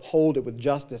and to uphold it with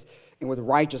justice and with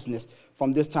righteousness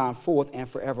from this time forth and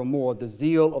forevermore. The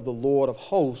zeal of the Lord of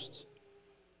hosts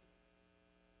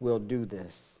will do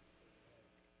this.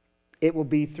 It will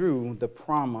be through the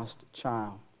promised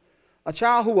child. A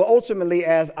child who will ultimately,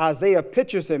 as Isaiah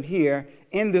pictures him here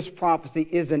in this prophecy,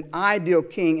 is an ideal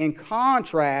king in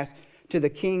contrast to the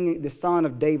king, the son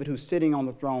of David, who's sitting on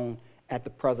the throne at the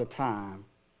present time,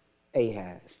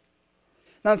 Ahaz.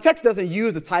 Now, the text doesn't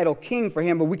use the title king for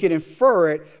him, but we can infer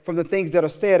it from the things that are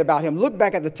said about him. Look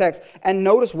back at the text and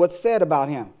notice what's said about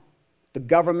him. The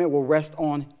government will rest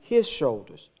on his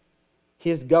shoulders.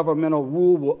 His governmental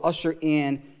rule will usher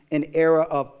in an era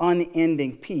of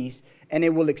unending peace, and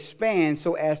it will expand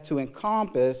so as to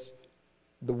encompass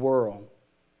the world.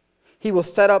 He will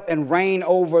set up and reign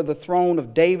over the throne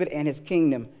of David and his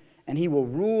kingdom, and he will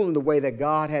rule in the way that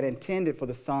God had intended for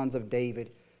the sons of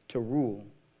David to rule,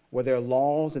 where their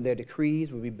laws and their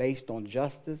decrees will be based on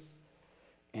justice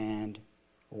and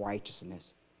righteousness.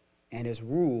 And his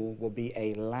rule will be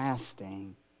a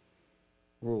lasting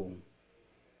rule.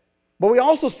 But we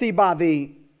also see by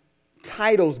the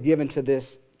titles given to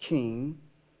this king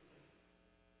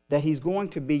that he's going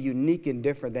to be unique and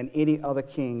different than any other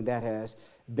king that has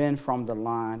been from the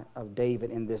line of David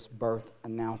in this birth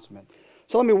announcement.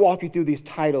 So let me walk you through these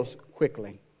titles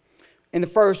quickly. In the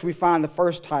first, we find the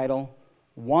first title,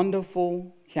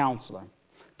 Wonderful Counselor.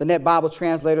 The Net Bible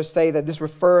translators say that this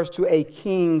refers to a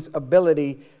king's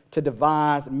ability to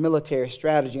devise military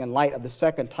strategy in light of the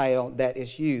second title that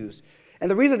is used. And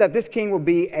the reason that this king will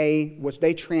be which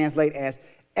they translate as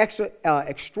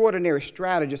extraordinary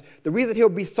strategist, the reason he'll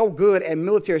be so good at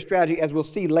military strategy, as we'll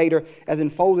see later, as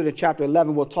unfolded in chapter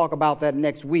 11, we'll talk about that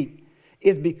next week,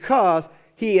 is because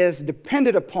he is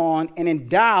dependent upon and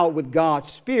endowed with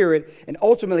God's Spirit, and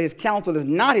ultimately his counsel is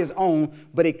not his own,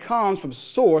 but it comes from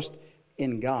sourced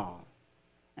in God.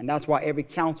 And that's why every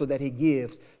counsel that he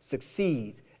gives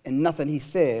succeeds, and nothing he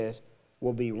says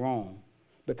will be wrong,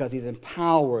 because he's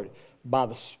empowered by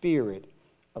the Spirit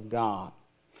of God.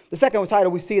 The second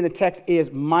title we see in the text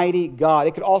is Mighty God.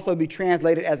 It could also be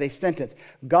translated as a sentence.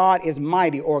 God is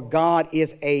mighty, or God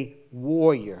is a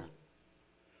warrior.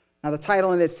 Now, the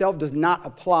title in itself does not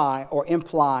apply or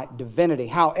imply divinity.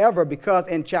 However, because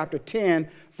in chapter 10,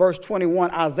 verse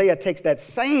 21, Isaiah takes that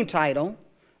same title,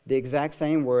 the exact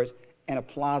same words, and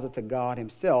applies it to God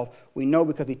himself, we know,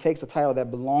 because he takes the title that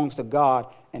belongs to God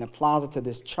and applies it to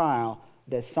this child,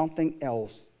 that something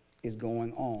else is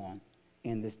going on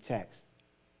in this text.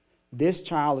 This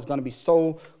child is going to be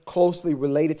so closely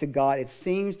related to God, it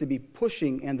seems to be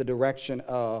pushing in the direction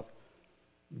of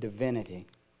divinity.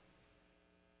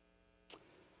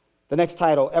 The next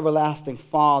title, Everlasting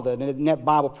Father. The Net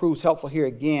Bible proves helpful here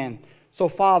again. So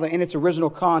Father, in its original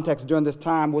context during this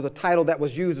time, was a title that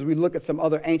was used as we look at some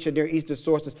other ancient Near Eastern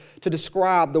sources to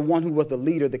describe the one who was the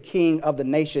leader, the king of the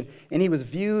nation. And he was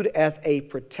viewed as a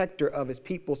protector of his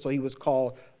people, so he was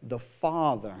called the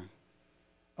Father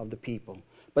of the people.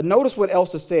 But notice what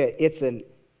else is said. It's an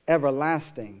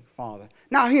everlasting Father.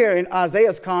 Now here in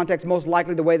Isaiah's context, most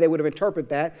likely the way they would have interpreted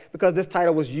that, because this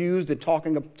title was used in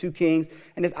talking of two kings,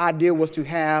 and this idea was to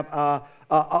have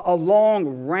a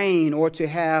long reign, or to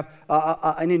have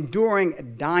an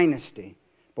enduring dynasty.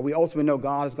 But we ultimately know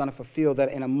God is going to fulfill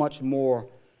that in a much more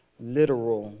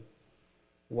literal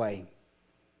way.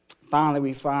 Finally,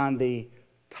 we find the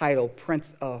title Prince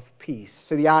of Peace.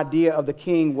 So the idea of the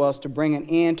king was to bring an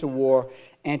end to war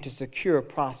and to secure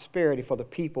prosperity for the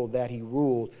people that he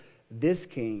ruled. This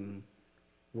king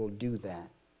will do that.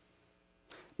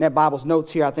 Net Bible's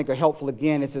notes here, I think, are helpful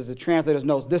again. It says, the translator's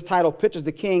notes, this title pictures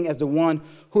the king as the one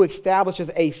who establishes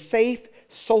a safe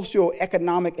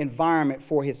socio-economic environment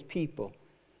for his people.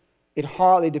 It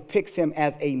hardly depicts him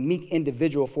as a meek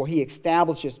individual, for he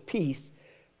establishes peace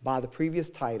by the previous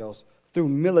titles through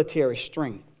military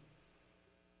strength.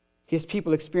 His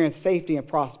people experience safety and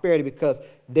prosperity because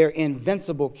their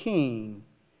invincible king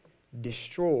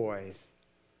destroys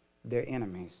their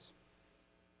enemies.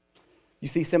 You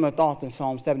see similar thoughts in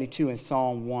Psalm 72 and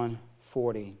Psalm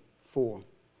 144.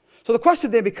 So the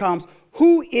question then becomes,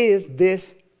 who is this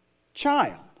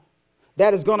child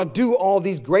that is going to do all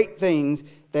these great things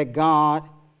that God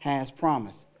has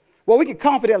promised? Well, we can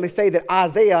confidently say that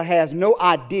Isaiah has no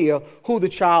idea who the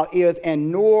child is,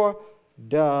 and nor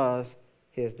does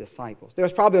his disciples.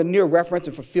 There's probably a near reference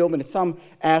and fulfillment in some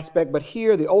aspect, but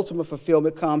here the ultimate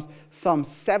fulfillment comes some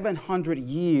 700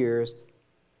 years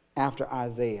after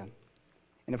Isaiah.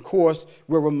 And of course,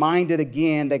 we're reminded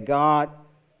again that God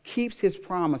keeps his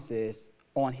promises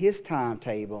on his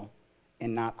timetable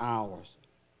and not ours.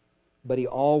 But he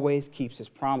always keeps his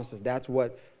promises. That's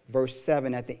what verse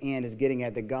 7 at the end is getting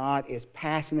at, that God is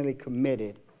passionately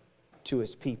committed to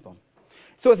his people.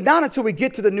 So it's not until we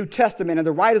get to the New Testament and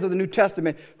the writers of the New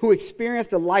Testament who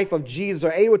experienced the life of Jesus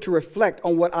are able to reflect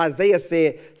on what Isaiah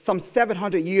said some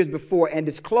 700 years before and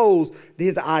disclose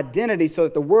his identity so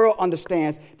that the world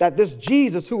understands that this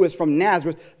Jesus who is from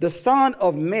Nazareth, the son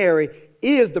of Mary,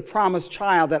 is the promised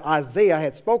child that Isaiah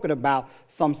had spoken about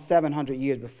some 700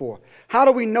 years before. How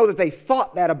do we know that they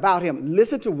thought that about him?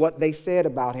 Listen to what they said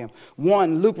about him.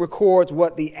 One, Luke records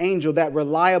what the angel, that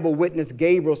reliable witness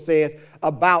Gabriel, says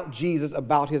about Jesus,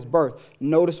 about his birth.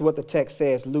 Notice what the text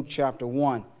says, Luke chapter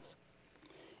 1.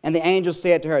 And the angel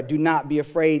said to her, "Do not be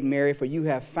afraid, Mary, for you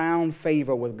have found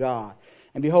favor with God.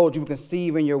 And behold, you will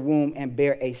conceive in your womb and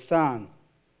bear a son,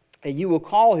 and you will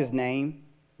call his name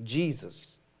Jesus.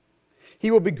 He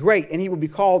will be great, and he will be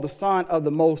called the Son of the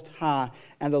Most High.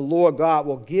 And the Lord God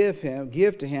will give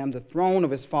to him the throne of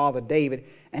his father David,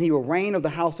 and he will reign of the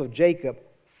house of Jacob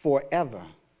forever.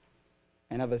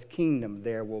 And of his kingdom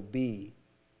there will be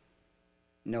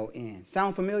no end."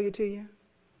 Sound familiar to you?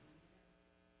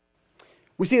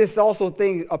 We see this also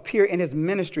thing appear in his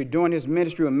ministry, during his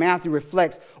ministry, when Matthew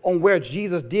reflects on where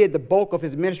Jesus did the bulk of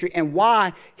his ministry and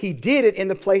why he did it in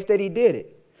the place that he did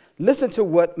it. Listen to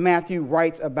what Matthew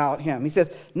writes about him. He says,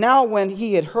 "Now when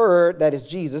he had heard," that is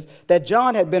Jesus, "that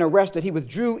John had been arrested, he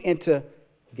withdrew into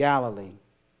Galilee.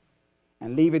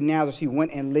 And leaving Nazareth, he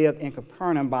went and lived in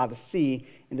Capernaum by the sea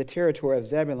in the territory of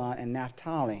Zebulun and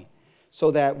Naphtali,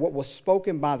 so that what was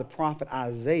spoken by the prophet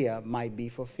Isaiah might be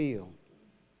fulfilled.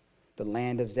 The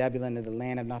land of Zebulun and the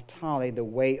land of Naphtali, the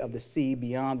way of the sea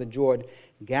beyond the Jordan,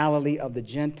 Galilee of the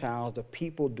Gentiles, the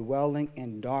people dwelling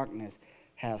in darkness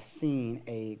have seen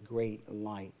a great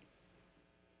light.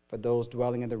 For those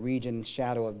dwelling in the region and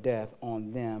shadow of death,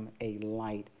 on them a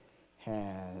light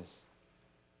has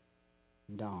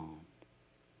dawned."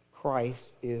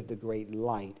 Christ is the great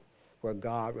light where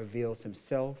God reveals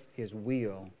himself, his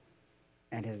will,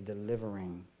 and his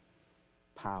delivering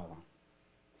power.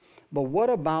 But what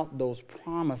about those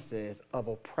promises of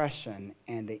oppression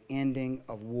and the ending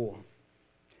of war?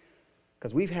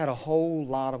 Because we've had a whole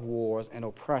lot of wars and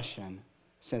oppression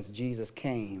since Jesus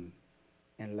came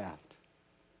and left.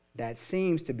 That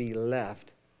seems to be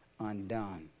left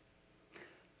undone.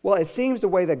 Well, it seems the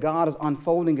way that God is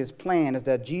unfolding his plan is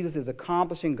that Jesus is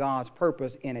accomplishing God's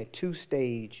purpose in a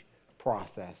two-stage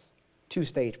process.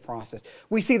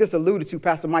 We see this alluded to.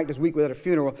 Pastor Mike this week was at a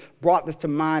funeral, brought this to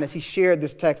mind as he shared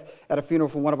this text at a funeral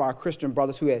from one of our Christian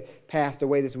brothers who had passed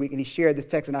away this week. And he shared this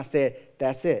text, and I said,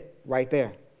 that's it, right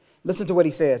there. Listen to what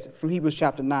he says from Hebrews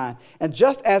chapter 9. "And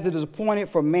just as it is appointed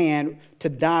for man to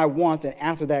die once, and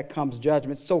after that comes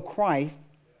judgment, so Christ,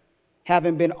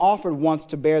 having been offered once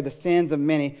to bear the sins of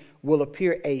many, will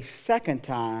appear a second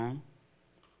time,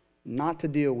 not to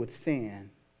deal with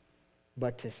sin,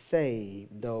 but to save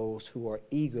those who are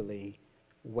eagerly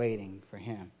waiting for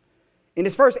him." In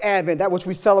his first advent, that which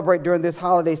we celebrate during this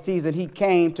holiday season, he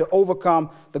came to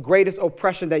overcome the greatest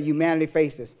oppression that humanity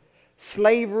faces: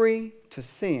 slavery to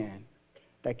sin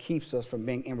that keeps us from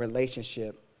being in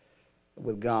relationship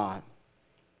with God.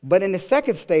 But in the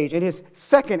second stage, in his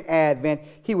second advent,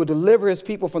 he will deliver his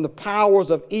people from the powers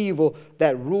of evil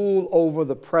that rule over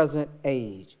the present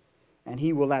age. And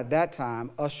he will at that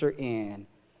time usher in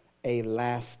a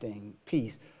lasting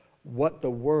peace, what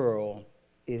the world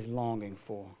is longing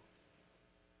for.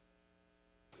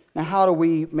 Now, how do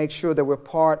we make sure that we're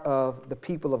part of the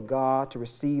people of God to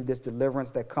receive this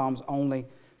deliverance that comes only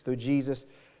through Jesus?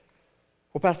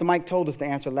 Well, Pastor Mike told us the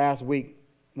answer last week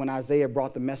when Isaiah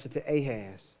brought the message to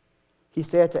Ahaz. He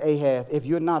said to Ahaz, "If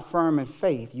you're not firm in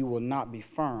faith, you will not be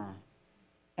firm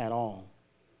at all."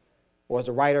 Or as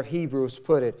the writer of Hebrews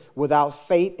put it, "Without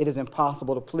faith it is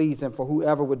impossible to please him, for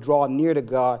whoever would draw near to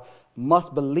God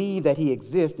must believe that he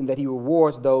exists and that he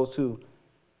rewards those who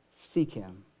seek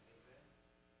him."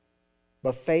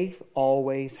 But faith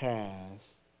always has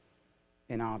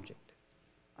an object.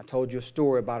 I told you a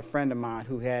story about a friend of mine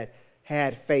who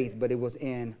had faith, but it was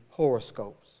in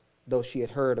horoscopes, though she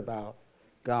had heard about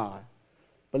God.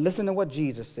 But listen to what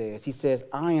Jesus says. He says,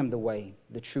 "I am the way,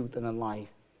 the truth, and the life.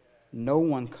 No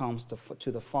one comes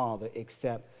to the Father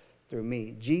except through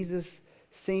me." Jesus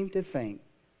seemed to think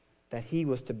that he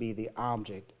was to be the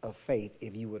object of faith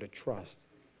if you were to trust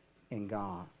in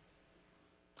God.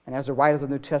 And as the writers of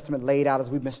the New Testament laid out, as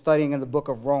we've been studying in the book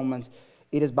of Romans,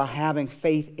 it is by having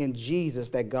faith in Jesus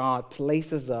that God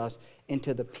places us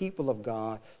into the people of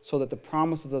God so that the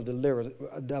promises of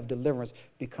deliverance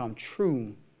become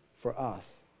true for us.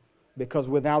 Because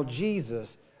without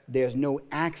Jesus, there's no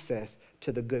access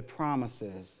to the good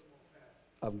promises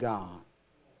of God.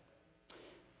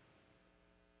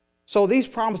 So these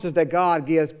promises that God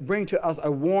gives bring to us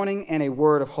a warning and a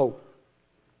word of hope.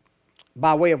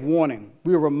 By way of warning,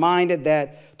 we are reminded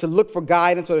that to look for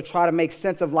guidance or to try to make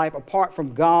sense of life apart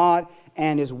from God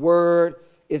and His Word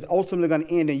is ultimately going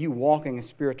to end in you walking in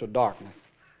spiritual darkness.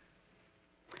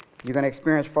 You're going to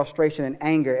experience frustration and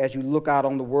anger as you look out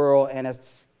on the world and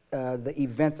as the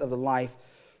events of the life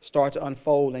start to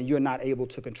unfold and you're not able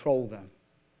to control them.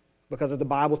 Because as the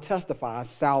Bible testifies,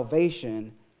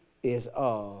 salvation is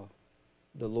of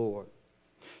the Lord.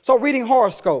 So reading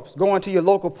horoscopes, going to your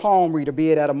local palm reader,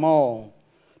 be it at a mall,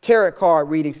 tarot card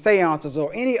reading, seances,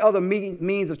 or any other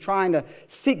means of trying to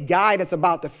seek guidance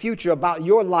about the future, about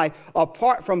your life,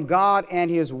 apart from God and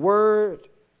His Word,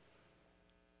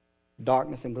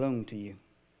 darkness and gloom to you.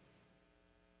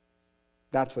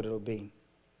 That's what it'll be.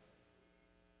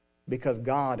 Because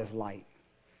God is light,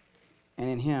 and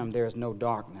in Him there is no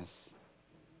darkness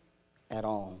at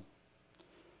all.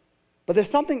 But there's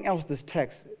something else this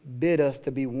text bid us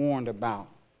to be warned about.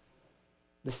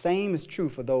 The same is true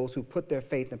for those who put their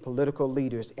faith in political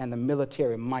leaders and the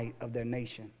military might of their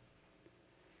nation.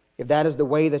 If that is the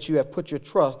way that you have put your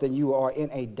trust, then you are in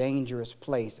a dangerous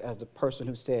place as the person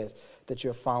who says that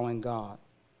you're following God.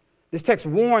 This text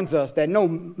warns us that no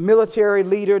military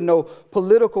leader, no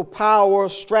political power,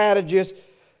 strategist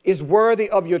is worthy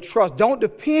of your trust. Don't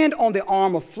depend on the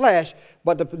arm of flesh,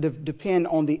 but depend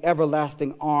on the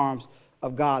everlasting arms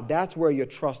of God. That's where your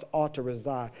trust ought to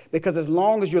reside. Because as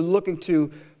long as you're looking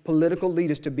to political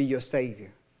leaders to be your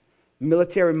savior,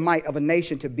 military might of a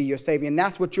nation to be your savior, and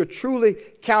that's what you're truly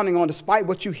counting on, despite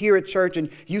what you hear at church and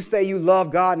you say you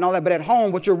love God and all that, but at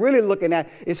home what you're really looking at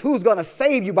is who's going to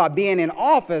save you by being in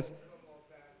office,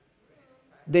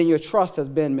 then your trust has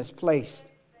been misplaced.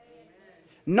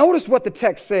 Notice what the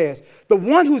text says. The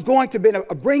one who's going to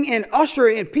bring in, usher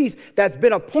in peace that's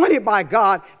been appointed by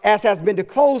God, as has been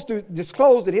disclosed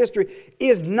in history,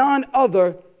 is none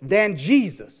other than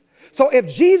Jesus. So if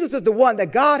Jesus is the one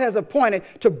that God has appointed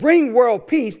to bring world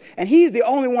peace, and He's the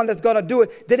only one that's going to do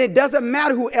it, then it doesn't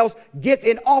matter who else gets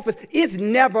in office. It's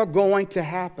never going to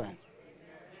happen.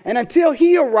 And until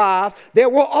He arrives, there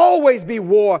will always be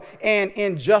war and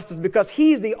injustice, because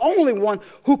He's the only one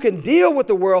who can deal with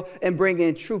the world and bring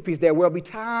in true peace. There will be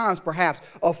times, perhaps,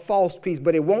 of false peace,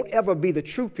 but it won't ever be the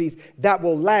true peace that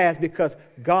will last, because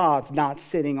God's not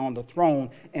sitting on the throne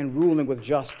and ruling with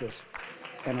justice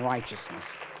and righteousness.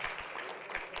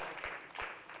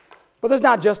 But there's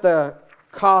not just a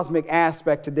cosmic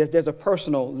aspect to this. There's a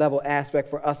personal level aspect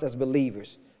for us as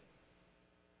believers,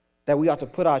 that we ought to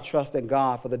put our trust in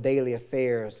God for the daily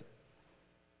affairs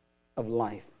of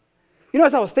life. You know,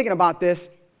 as I was thinking about this,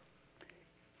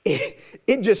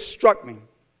 it just struck me.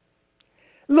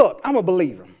 Look, I'm a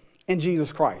believer in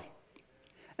Jesus Christ.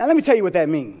 Now, let me tell you what that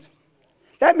means.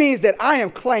 That means that I am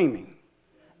claiming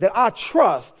that I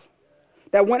trust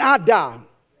that when I die,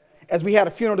 as we had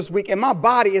a funeral this week, and my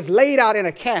body is laid out in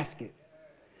a casket,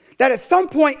 that at some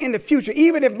point in the future,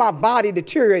 even if my body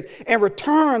deteriorates and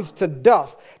returns to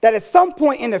dust, that at some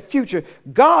point in the future,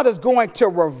 God is going to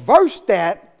reverse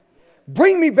that,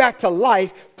 bring me back to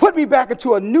life, put me back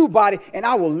into a new body, and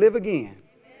I will live again.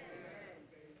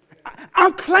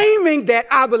 I'm claiming that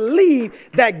I believe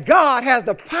that God has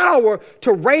the power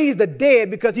to raise the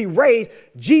dead because He raised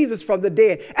Jesus from the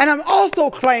dead. And I'm also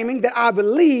claiming that I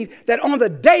believe that on the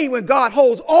day when God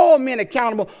holds all men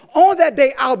accountable, on that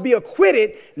day I'll be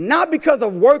acquitted, not because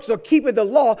of works or keeping the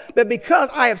law, but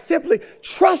because I have simply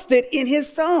trusted in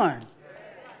His Son.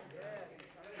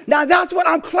 Now that's what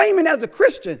I'm claiming as a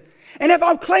Christian. And if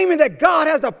I'm claiming that God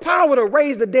has the power to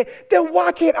raise the dead, then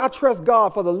why can't I trust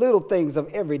God for the little things of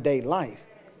everyday life?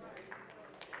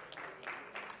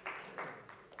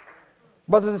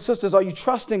 Brothers and sisters, are you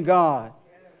trusting God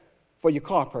for your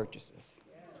car purchases?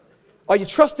 Are you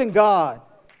trusting God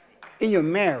in your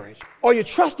marriage? Are you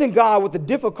trusting God with the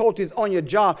difficulties on your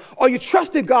job? Are you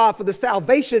trusting God for the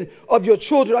salvation of your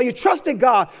children? Are you trusting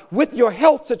God with your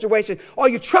health situation? Are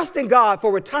you trusting God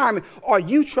for retirement? Are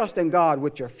you trusting God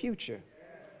with your future?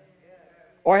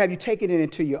 Or have you taken it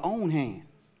into your own hands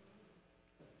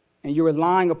and you're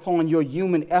relying upon your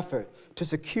human effort to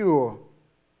secure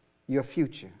your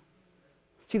future?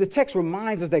 See, the text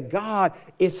reminds us that God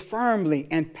is firmly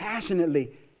and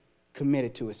passionately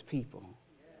committed to His people.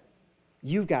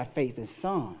 You've got faith in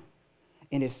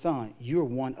His Son. You're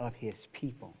one of His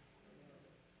people.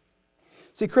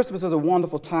 See, Christmas is a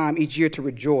wonderful time each year to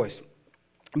rejoice,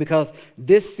 because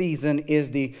this season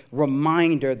is the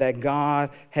reminder that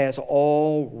God has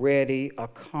already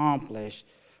accomplished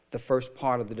the first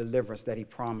part of the deliverance that He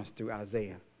promised through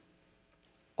Isaiah.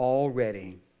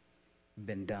 Already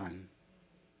been done.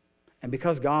 And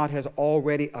because God has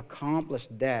already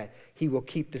accomplished that, he will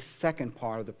keep the second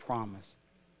part of the promise,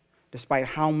 despite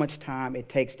how much time it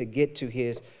takes to get to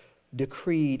his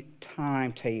decreed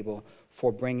timetable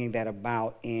for bringing that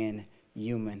about in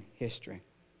human history.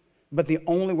 But the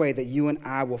only way that you and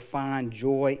I will find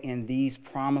joy in these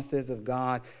promises of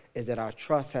God is that our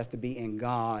trust has to be in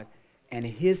God and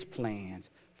his plans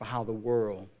for how the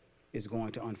world is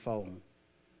going to unfold.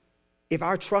 If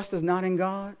our trust is not in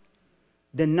God,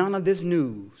 then none of this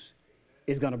news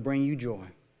is going to bring you joy,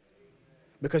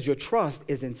 because your trust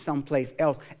is in someplace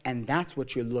else, and that's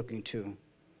what you're looking to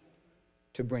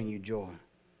bring you joy.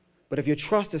 But if your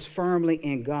trust is firmly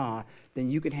in God, then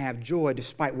you can have joy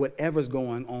despite whatever's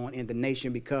going on in the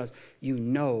nation, because you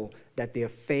know that the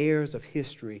affairs of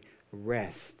history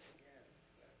rest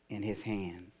in his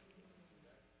hands.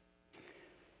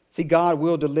 See, God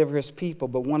will deliver his people,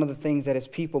 but one of the things that his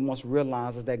people must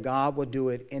realize is that God will do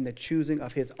it in the choosing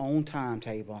of his own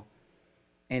timetable,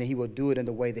 and he will do it in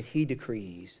the way that he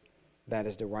decrees that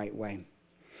is the right way.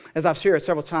 As I've shared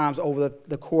several times over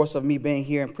the course of me being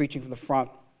here and preaching from the front,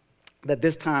 that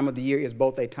this time of the year is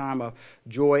both a time of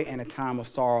joy and a time of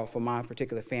sorrow for my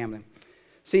particular family.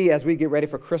 See, as we get ready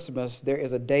for Christmas, there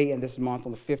is a day in this month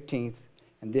on the 15th,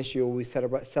 and this year we'll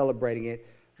be celebrating it,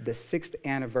 the 6th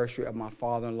anniversary of my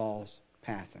father-in-law's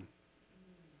passing.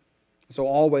 So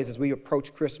always as we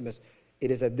approach Christmas,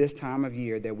 it is at this time of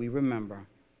year that we remember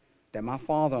that my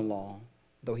father-in-law,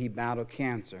 though he battled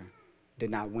cancer,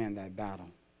 did not win that battle,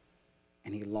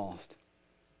 and he lost.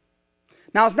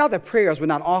 Now, it's not that prayers were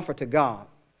not offered to God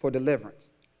for deliverance.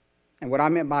 And what I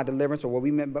meant by deliverance, or what we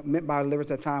meant by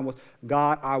deliverance at the time, was,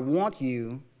 God, I want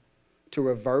you to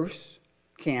reverse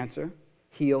cancer,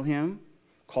 heal him,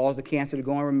 cause the cancer to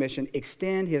go in remission,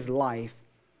 extend his life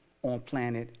on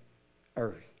planet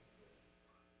Earth.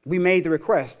 We made the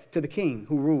request to the King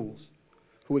who rules,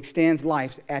 who extends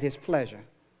life at his pleasure.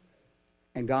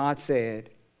 And God said,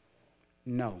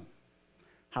 no.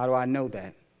 How do I know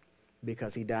that?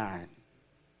 Because he died.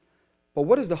 But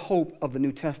what is the hope of the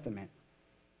New Testament?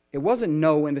 It wasn't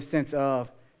no in the sense of,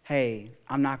 hey,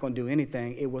 I'm not going to do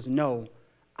anything. It was, no,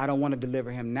 I don't want to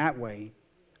deliver him that way.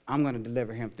 I'm going to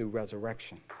deliver him through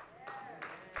resurrection.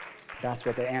 That's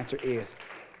what the answer is.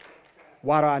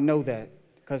 Why do I know that?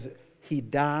 Because he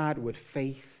died with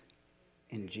faith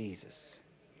in Jesus.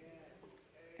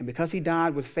 And because he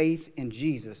died with faith in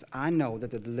Jesus, I know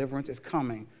that the deliverance is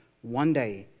coming one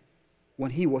day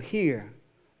when he will hear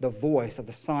the voice of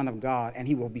the Son of God, and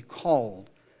he will be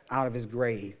called out of his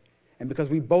grave. And because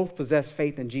we both possess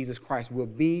faith in Jesus Christ, we'll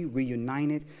be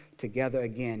reunited together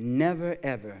again, never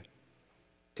ever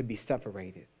to be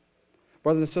separated.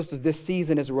 Brothers and sisters, this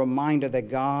season is a reminder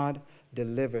that God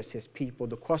delivers his people.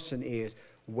 The question is,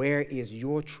 where is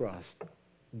your trust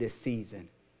this season?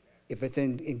 If it's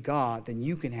in God, then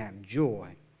you can have joy,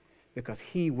 because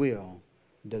he will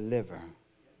deliver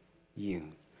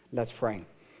you. Let's pray.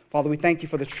 Father, we thank you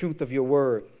for the truth of your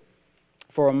word,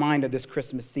 for a reminder this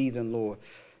Christmas season, Lord.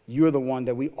 You're the one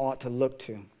that we ought to look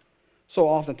to. So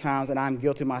oftentimes, and I'm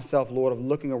guilty myself, Lord, of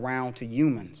looking around to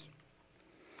humans,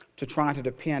 to trying to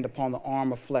depend upon the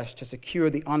arm of flesh to secure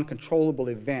the uncontrollable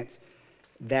events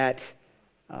that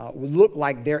would look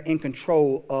like they're in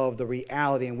control of the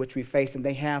reality in which we face, and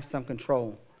they have some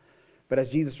control. But as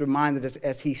Jesus reminded us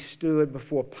as he stood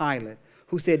before Pilate,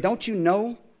 who said, don't you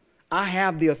know I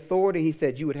have the authority? He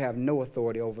said, you would have no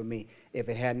authority over me if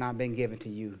it had not been given to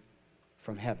you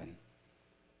from heaven.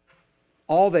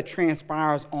 All that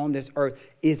transpires on this earth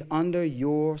is under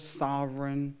your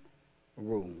sovereign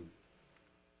rule.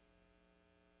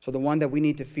 So the one that we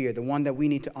need to fear, the one that we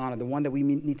need to honor, the one that we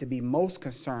need to be most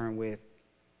concerned with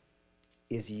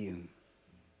is you.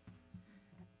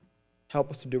 Help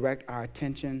us to direct our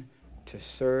attention to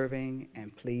serving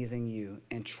and pleasing you,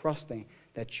 and trusting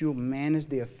that you'll manage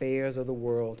the affairs of the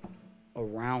world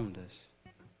around us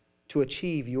to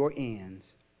achieve your ends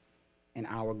and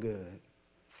our good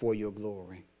for your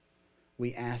glory.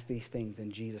 We ask these things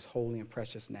in Jesus' holy and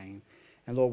precious name. And Lord,